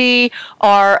productivity,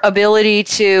 our ability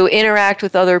to interact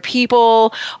with other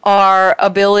people, our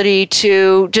ability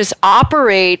to just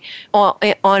operate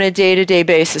on a day-to-day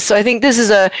basis. So I think this is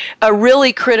a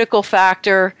really critical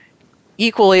factor,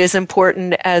 equally as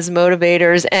important as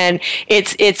motivators. And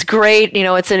it's great.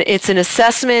 It's an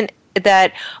assessment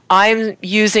that I'm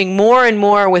using more and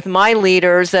more with my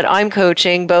leaders that I'm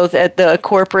coaching, both at the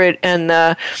corporate and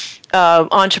the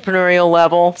entrepreneurial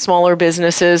level, smaller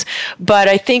businesses. But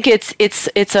I think it's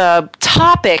a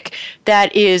topic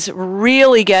that is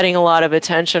really getting a lot of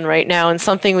attention right now, and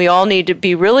something we all need to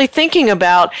be really thinking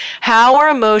about: how are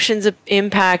emotions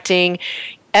impacting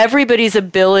everybody's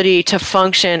ability to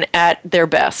function at their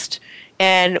best,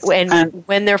 and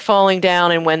when they're falling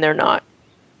down and when they're not.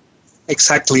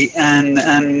 Exactly.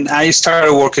 And I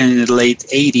started working in the late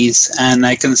 80s, and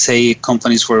I can say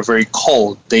companies were very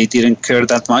cold. They didn't care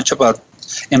that much about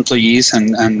employees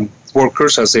and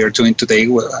workers as they are doing today.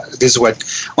 This is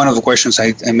one of the questions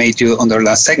I made you on the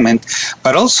last segment.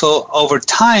 But also over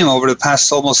time, over the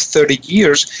past almost 30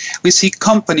 years, we see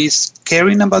companies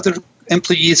caring about their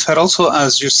employees, but also,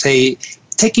 as you say,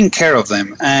 taking care of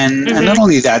them, and not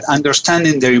only that,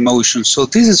 understanding their emotions. So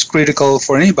this is critical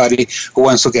for anybody who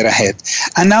wants to get ahead.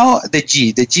 And now the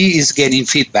G is getting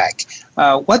feedback.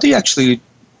 What do you actually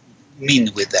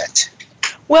mean with that?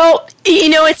 Well,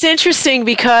 it's interesting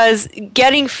because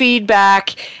getting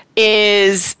feedback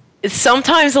is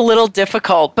sometimes a little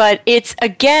difficult, but it's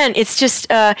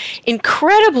just an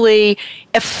incredibly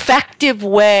effective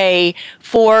way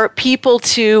for people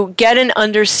to get an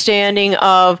understanding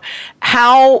of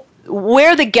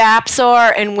where the gaps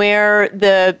are and where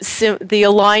the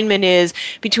alignment is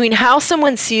between how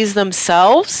someone sees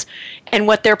themselves and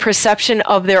what their perception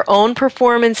of their own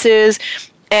performance is,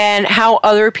 and how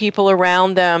other people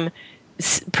around them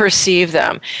perceive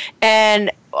them.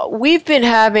 And we've been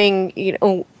having,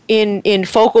 in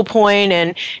Focal Point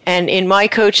and in my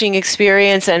coaching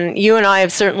experience, and you and I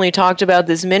have certainly talked about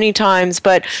this many times,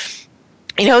 but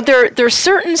there are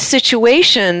certain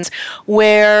situations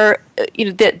where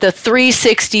the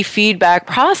 360 feedback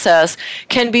process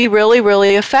can be really,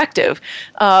 really effective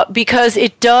because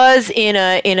it does, in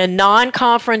a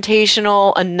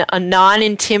non-confrontational, a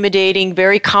non-intimidating,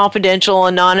 very confidential,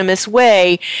 anonymous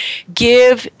way,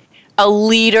 give a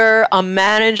leader, a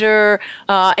manager,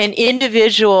 an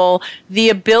individual the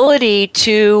ability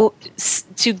to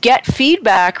get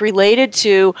feedback related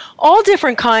to all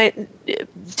different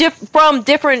from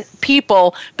different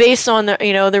people based on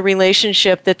the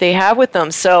relationship that they have with them.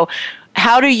 So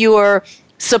how do your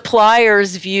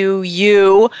suppliers view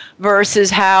you versus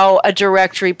how a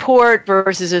direct report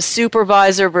versus a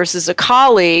supervisor versus a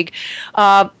colleague,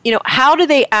 how do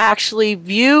they actually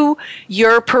view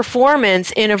your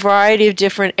performance in a variety of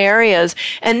different areas?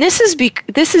 And this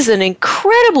is an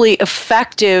incredibly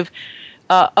effective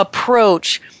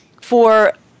approach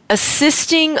for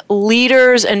assisting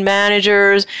leaders and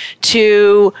managers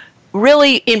to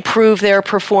really improve their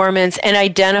performance and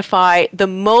identify the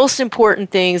most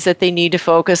important things that they need to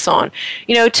focus on.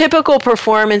 Typical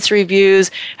performance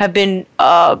reviews have been,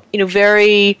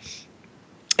 very,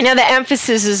 the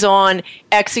emphasis is on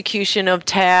execution of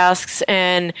tasks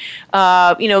and,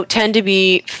 tend to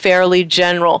be fairly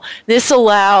general. This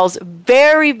allows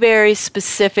very, very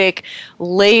specific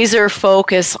laser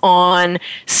focus on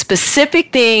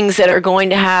specific things that are going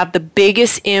to have the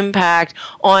biggest impact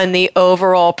on the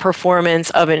overall performance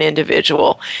of an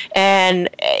individual. And,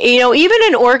 even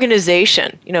an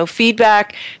organization,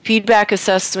 feedback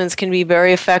assessments can be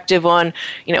very effective on,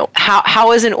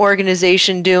 how is an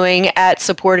organization doing at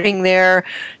supporting their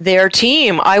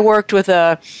team. I worked with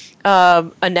a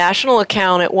national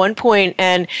account at one point,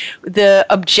 and the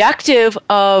objective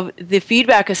of the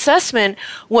feedback assessment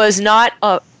was not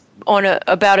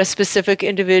about a specific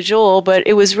individual, but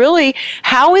it was really,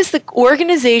 how is the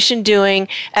organization doing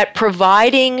at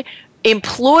providing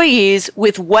employees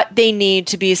with what they need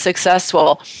to be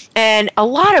successful? And a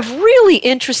lot of really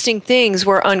interesting things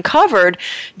were uncovered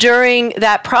during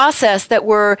that process that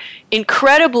were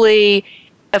incredibly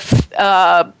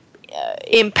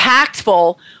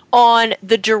impactful on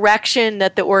the direction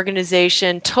that the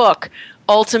organization took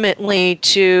ultimately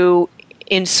to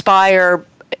inspire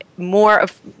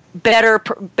better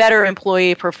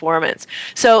employee performance.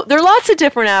 So there are lots of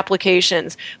different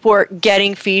applications for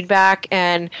getting feedback,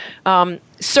 and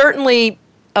certainly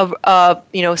sort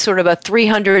of a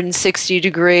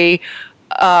 360-degree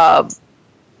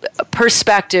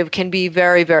perspective can be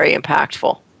very, very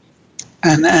impactful.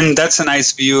 And that's a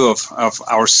nice view of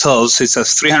ourselves. It's a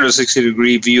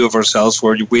 360-degree view of ourselves,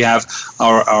 where we have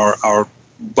our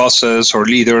bosses or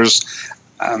leaders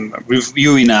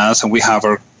reviewing us, and we have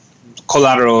our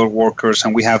collateral workers,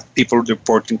 and we have people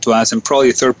reporting to us, and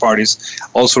probably third parties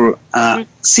also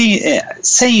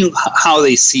saying how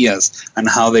they see us and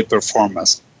how they perform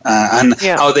us, and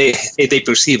how they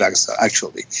perceive us,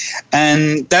 actually.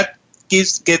 And that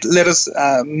let us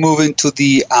move into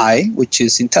the I, which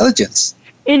is intelligence.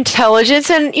 Intelligence,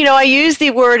 and I use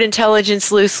the word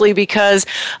intelligence loosely because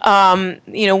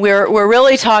we're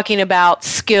really talking about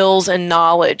skills and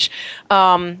knowledge.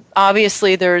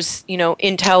 Obviously, there's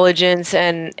intelligence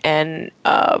and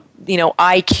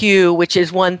IQ, which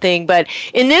is one thing, but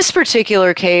in this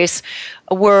particular case,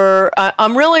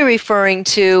 I'm really referring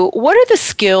to what are the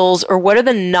skills or what are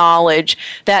the knowledge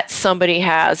that somebody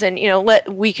has. And,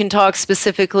 we can talk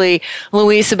specifically,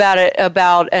 Luis,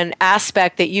 about an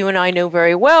aspect that you and I know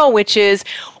very well, which is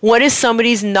what is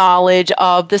somebody's knowledge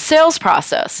of the sales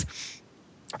process,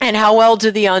 and how well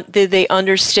do they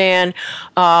understand,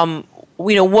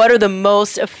 what are the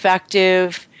most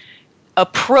effective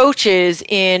approaches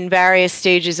in various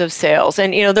stages of sales.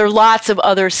 And, there are lots of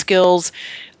other skills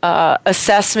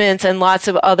assessments and lots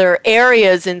of other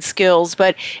areas in skills,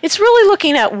 but it's really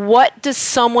looking at what does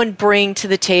someone bring to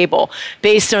the table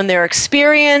based on their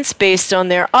experience, based on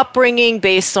their upbringing,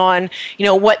 based on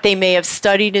what they may have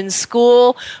studied in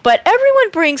school. But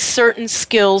everyone brings certain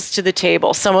skills to the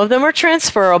table. Some of them are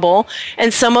transferable,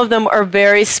 and some of them are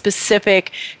very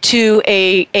specific to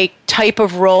a type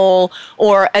of role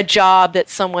or a job that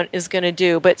someone is going to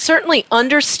do. But certainly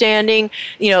understanding,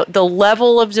 the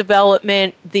level of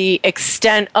development, the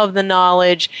extent of the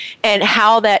knowledge, and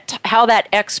how that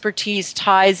expertise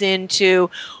ties into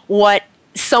what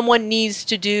someone needs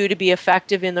to do to be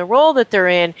effective in the role that they're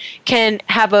in can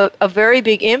have a very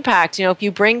big impact. If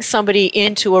you bring somebody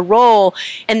into a role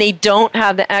and they don't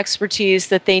have the expertise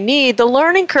that they need, the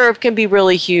learning curve can be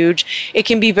really huge. It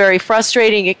can be very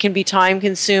frustrating. It can be time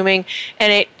consuming,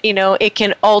 and it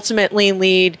can ultimately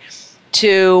lead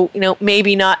to,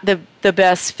 maybe not the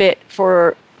best fit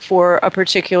for a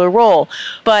particular role.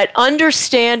 But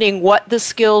understanding what the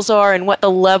skills are and what the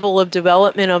level of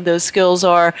development of those skills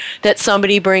are that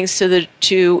somebody brings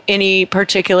to any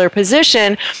particular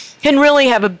position can really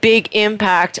have a big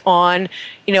impact on,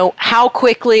 how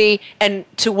quickly and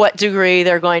to what degree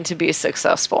they're going to be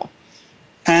successful.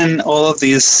 And all of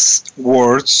these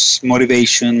words,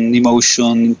 motivation,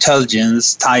 emotion,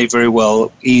 intelligence, tie very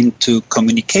well into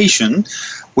communication,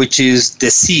 which is the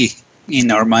C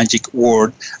in our magic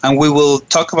word, and we will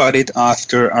talk about it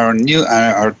after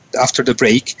after the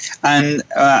break. And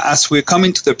as we're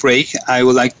coming to the break, I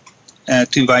would like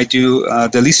to invite you,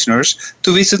 the listeners,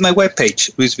 to visit my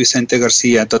webpage,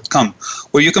 luisvicentegarcia.com,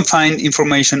 where you can find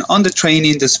information on the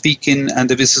training, the speaking, and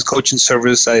the business coaching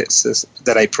services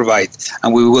that I provide.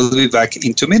 And we will be back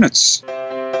in 2 minutes.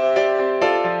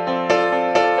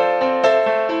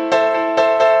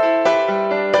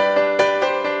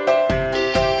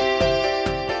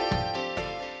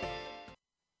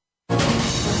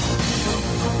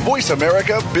 Voice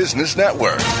America Business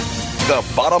Network, the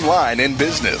bottom line in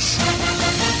business.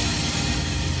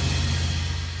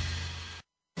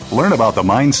 Learn about the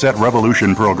Mindset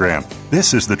Revolution program.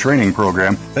 This is the training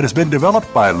program that has been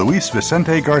developed by Luis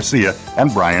Vicente Garcia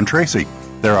and Brian Tracy.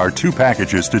 There are 2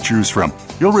 packages to choose from.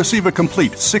 You'll receive a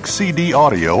complete 6-CD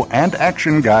audio and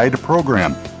action guide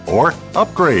program, or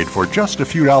upgrade for just a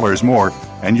few dollars more,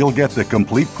 and you'll get the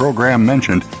complete program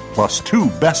mentioned, plus 2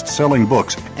 best-selling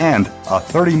books and a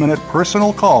 30-minute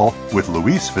personal call with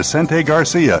Luis Vicente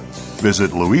Garcia.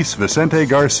 Visit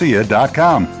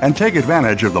luisvicentegarcia.com and take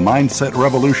advantage of the Mindset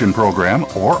Revolution program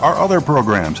or our other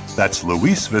programs. That's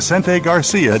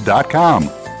luisvicentegarcia.com.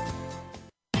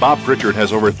 Bob Pritchard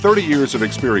has over 30 years of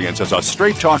experience as a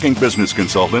straight-talking business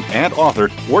consultant and author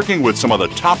working with some of the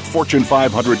top Fortune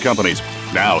 500 companies.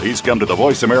 Now he's come to the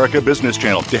Voice America Business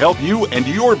Channel to help you and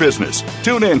your business.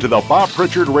 Tune in to the Bob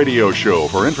Pritchard Radio Show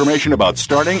for information about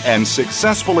starting and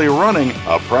successfully running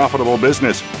a profitable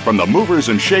business. From the movers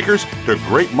and shakers to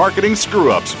great marketing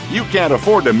screw-ups, you can't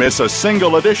afford to miss a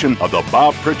single edition of the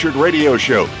Bob Pritchard Radio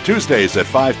Show. Tuesdays at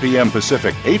 5 p.m.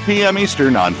 Pacific, 8 p.m.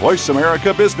 Eastern on Voice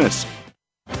America Business.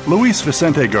 Luis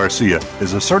Vicente Garcia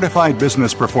is a certified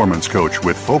business performance coach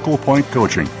with Focal Point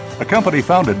Coaching, a company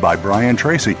founded by Brian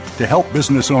Tracy to help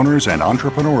business owners and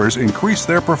entrepreneurs increase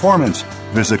their performance.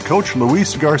 Visit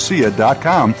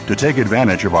CoachLuisGarcia.com to take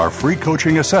advantage of our free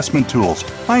coaching assessment tools.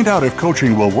 Find out if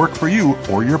coaching will work for you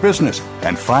or your business,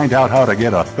 and find out how to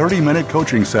get a 30-minute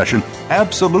coaching session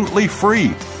absolutely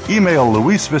free. Email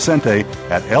Luis Vicente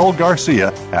at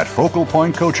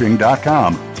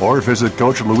lgarcia@focalpointcoaching.com or visit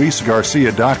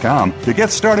CoachLuisGarcia.com to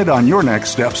get started on your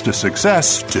next steps to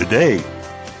success today.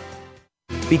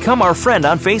 Become our friend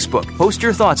on Facebook. Post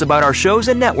your thoughts about our shows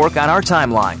and network on our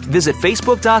timeline. Visit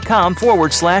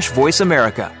Facebook.com/Voice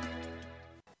America.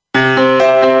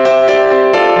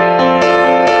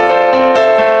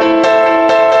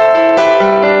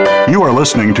 You are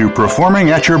listening to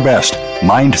Performing at Your Best,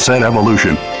 Mindset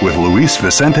Evolution with Luis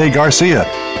Vicente Garcia.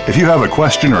 If you have a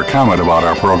question or comment about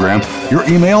our program, your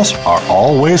emails are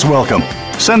always welcome.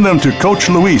 Send them to Coach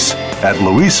Luis at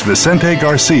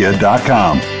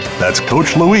luisvicentegarcia.com. That's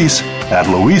Coach Luis at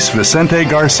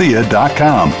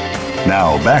luisvicentegarcia.com.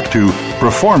 Now back to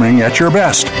Performing at Your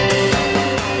Best.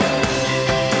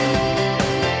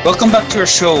 Welcome back to our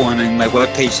show, and in my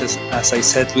webpage, as I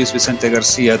said,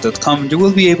 luisvicentegarcia.com, you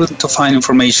will be able to find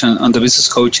information on the business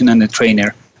coaching and the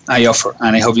trainer I offer,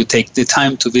 and I hope you take the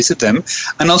time to visit them.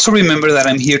 And also remember that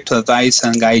I'm here to advise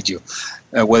and guide you,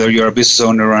 whether you're a business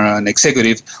owner or an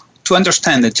executive, to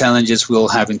understand the challenges we'll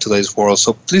have in today's world.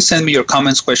 So please send me your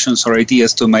comments, questions, or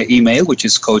ideas to my email, which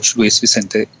is Coach Luis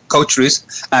at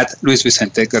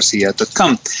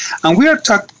luisvicentegarcia.com. And we are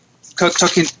talking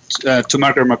to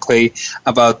Margaret Maclay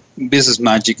about business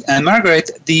magic. And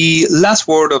Margaret, the last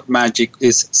word of magic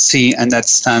is C, and that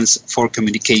stands for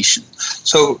communication.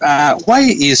 So why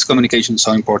is communication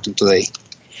so important today?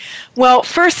 Well,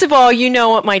 first of all, you know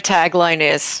what my tagline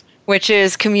is, which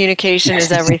is communication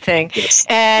is everything. Yes.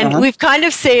 And we've kind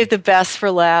of saved the best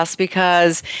for last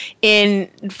because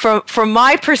from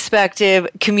my perspective,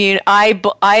 I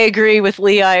agree with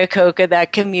Lee Iacocca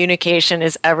that communication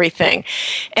is everything.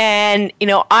 And,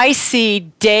 I see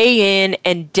day in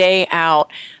and day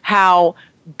out how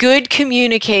good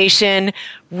communication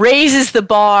raises the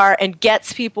bar and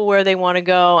gets people where they want to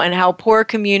go, and how poor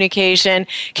communication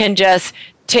can just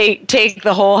take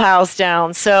the whole house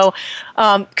down. So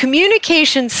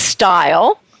communication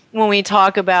style, when we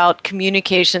talk about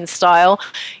communication style,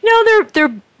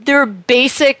 there are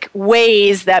basic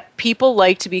ways that people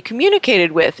like to be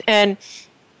communicated with. And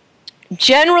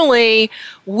generally,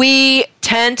 we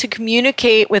tend to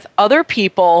communicate with other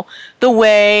people the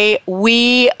way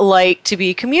we like to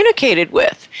be communicated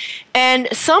with. And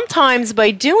sometimes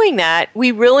by doing that,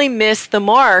 we really miss the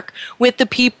mark with the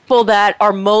people that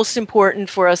are most important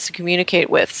for us to communicate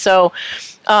with. So,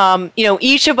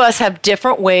 each of us have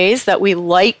different ways that we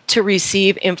like to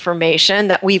receive information,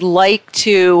 that we like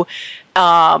to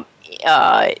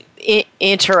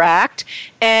interact.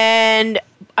 And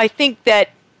I think that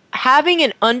having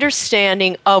an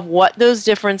understanding of what those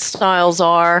different styles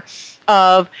are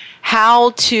of how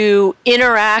to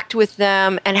interact with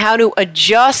them and how to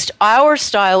adjust our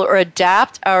style or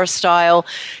adapt our style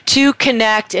to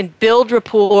connect and build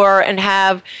rapport and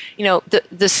have,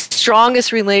 the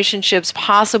strongest relationships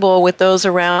possible with those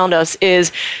around us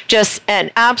is just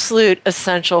an absolute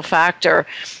essential factor.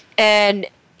 And,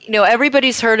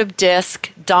 everybody's heard of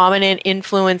DISC, dominant,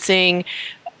 influencing,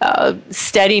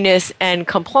 steadiness and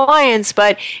compliance,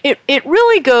 but it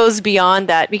really goes beyond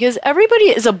that because everybody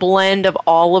is a blend of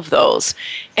all of those.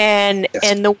 And yes.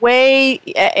 And the way,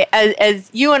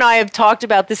 as you and I have talked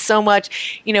about this so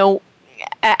much,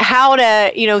 how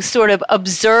to, sort of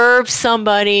observe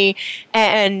somebody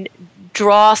and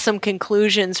draw some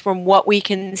conclusions from what we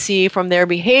can see from their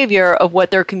behavior of what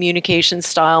their communication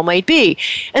style might be.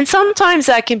 And sometimes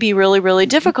that can be really, really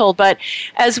difficult. But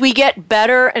as we get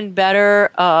better and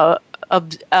better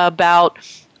about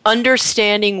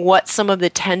understanding what some of the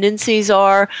tendencies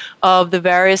are of the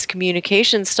various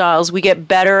communication styles, we get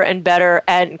better and better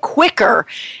and quicker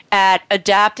at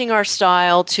adapting our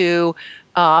style to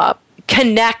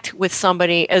connect with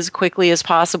somebody as quickly as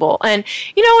possible. And,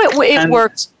 it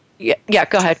works. Yeah,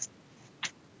 go ahead.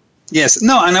 Yes,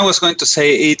 no, and I was going to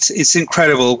say it's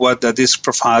incredible what this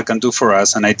profile can do for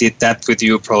us, and I did that with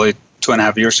you probably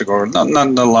 2.5 years ago, not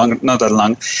that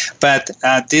long. But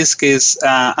this is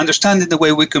understanding the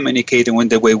way we communicate and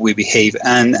the way we behave,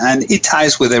 and it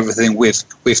ties with everything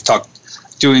we've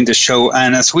talked during the show.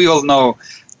 And as we all know,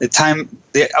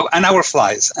 an hour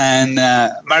flies. And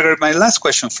Margaret, my last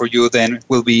question for you then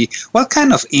will be, what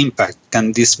kind of impact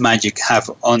can this magic have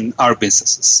on our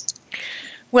businesses?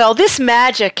 Well, this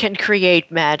magic can create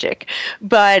magic,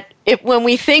 but when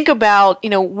we think about,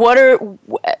 what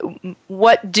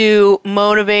do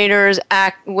motivators,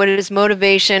 what is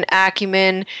motivation,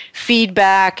 acumen,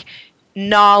 feedback,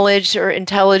 knowledge or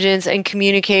intelligence, and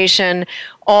communication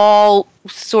all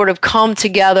sort of come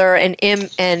together and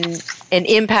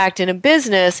impact in a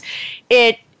business,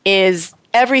 it is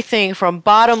everything from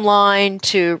bottom line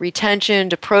to retention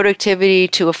to productivity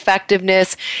to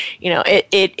effectiveness.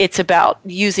 It's about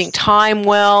using time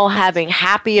well, having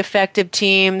happy, effective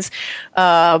teams,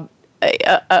 about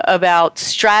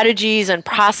strategies and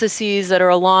processes that are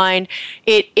aligned.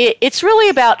 It's really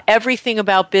about everything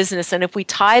about business. And if we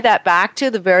tie that back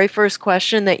to the very first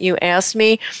question that you asked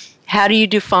me, how do you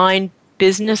define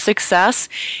business success?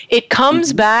 It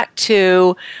comes back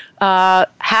to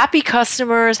happy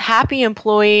customers, happy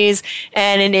employees,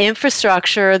 and an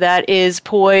infrastructure that is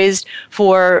poised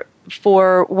for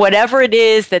whatever it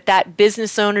is that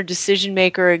business owner, decision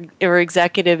maker, or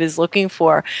executive is looking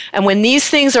for. And when these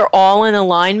things are all in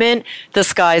alignment, the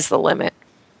sky's the limit.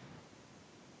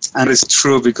 And it's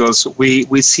true because we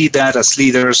see that as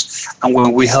leaders, and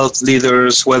when we help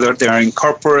leaders, whether they are in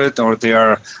corporate or they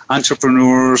are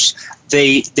entrepreneurs,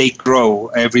 they grow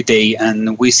every day,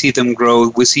 and we see them grow.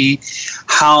 We see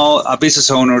how a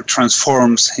business owner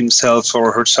transforms himself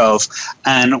or herself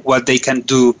and what they can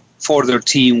do for their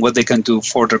team, what they can do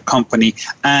for their company.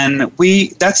 And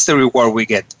that's the reward we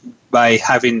get by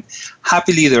having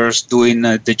happy leaders doing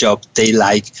the job they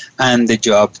like and the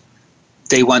job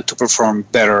they want to perform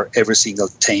better every single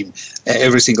time.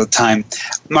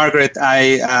 Margaret,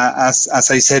 as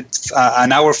I said,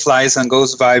 an hour flies and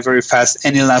goes by very fast.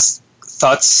 Any last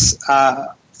thoughts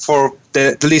for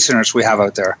the listeners we have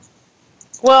out there?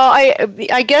 Well,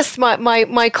 I guess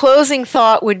my closing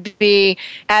thought would be,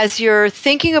 as you're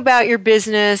thinking about your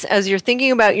business, as you're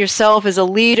thinking about yourself as a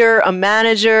leader, a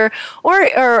manager,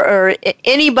 or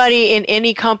anybody in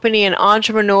any company, an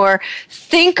entrepreneur,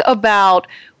 think about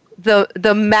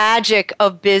the magic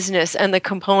of business and the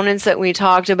components that we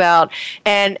talked about,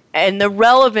 and the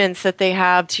relevance that they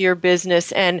have to your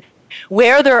business, and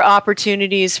where there are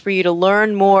opportunities for you to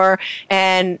learn more,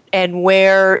 and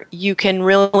where you can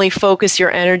really focus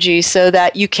your energy so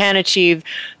that you can achieve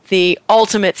the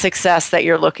ultimate success that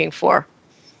you're looking for.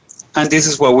 And this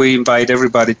is what we invite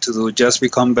everybody to do: just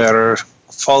become better,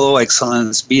 follow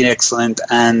excellence, be excellent,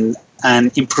 and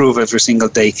improve every single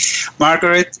day.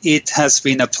 Margaret, it has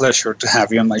been a pleasure to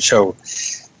have you on my show.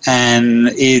 And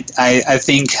I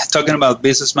think talking about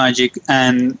business magic,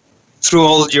 and through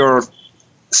all your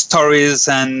stories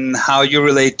and how you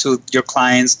relate to your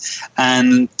clients,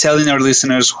 and telling our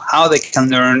listeners how they can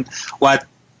learn what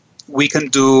we can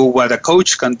do, what a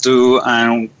coach can do,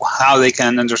 and how they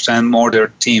can understand more their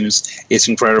teams, it's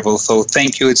incredible. So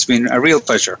thank you. It's been a real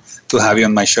pleasure to have you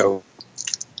on my show.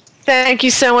 Thank you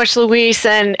so much, Luis.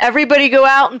 And everybody go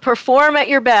out and perform at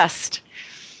your best.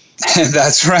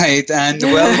 That's right. And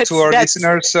well, to our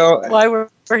listeners, so why we're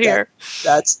for here.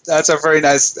 That's a very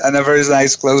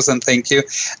nice close, and thank you.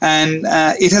 And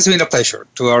it has been a pleasure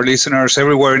to our listeners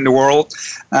everywhere in the world.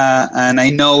 And I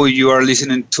know you are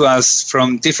listening to us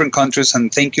from different countries,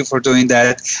 and thank you for doing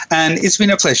that. And it's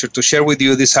been a pleasure to share with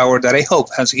you this hour that I hope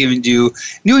has given you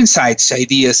new insights,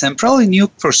 ideas, and probably new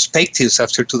perspectives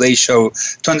after today's show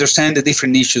to understand the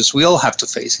different issues we all have to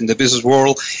face in the business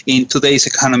world, in today's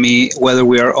economy, whether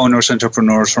we are owners,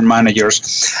 entrepreneurs, or managers.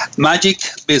 Magic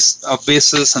of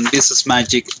business and business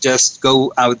magic, just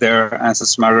go out there,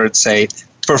 as Margaret said,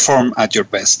 perform at your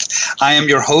best. I am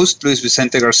your host, Luis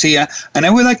Vicente Garcia, and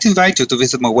I would like to invite you to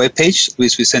visit my webpage,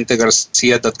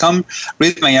 luisvicentegarcia.com,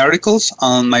 read my articles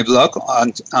on my blog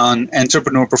on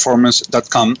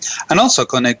entrepreneurperformance.com, and also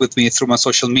connect with me through my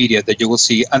social media that you will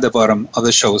see at the bottom of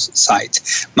the show's site.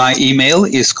 My email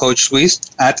is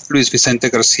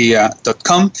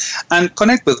coachluis@luisvicentegarcia.com, and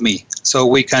connect with me so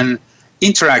we can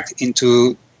interact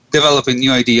into developing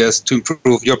new ideas to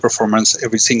improve your performance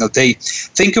every single day.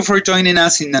 Thank you for joining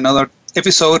us in another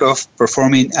episode of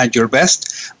Performing at Your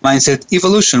Best, Mindset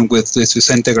Evolution with Luis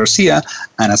Vicente Garcia.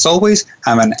 And as always,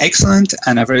 have an excellent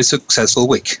and a very successful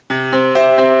week.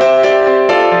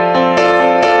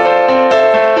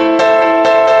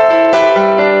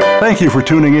 Thank you for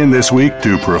tuning in this week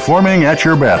to Performing at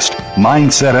Your Best,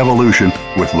 Mindset Evolution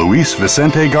with Luis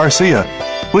Vicente Garcia.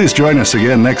 Please join us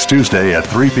again next Tuesday at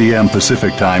 3 p.m.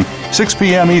 Pacific Time, 6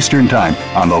 p.m. Eastern Time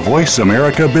on the Voice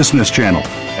America Business Channel.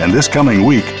 And this coming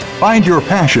week, find your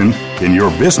passion in your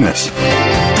business.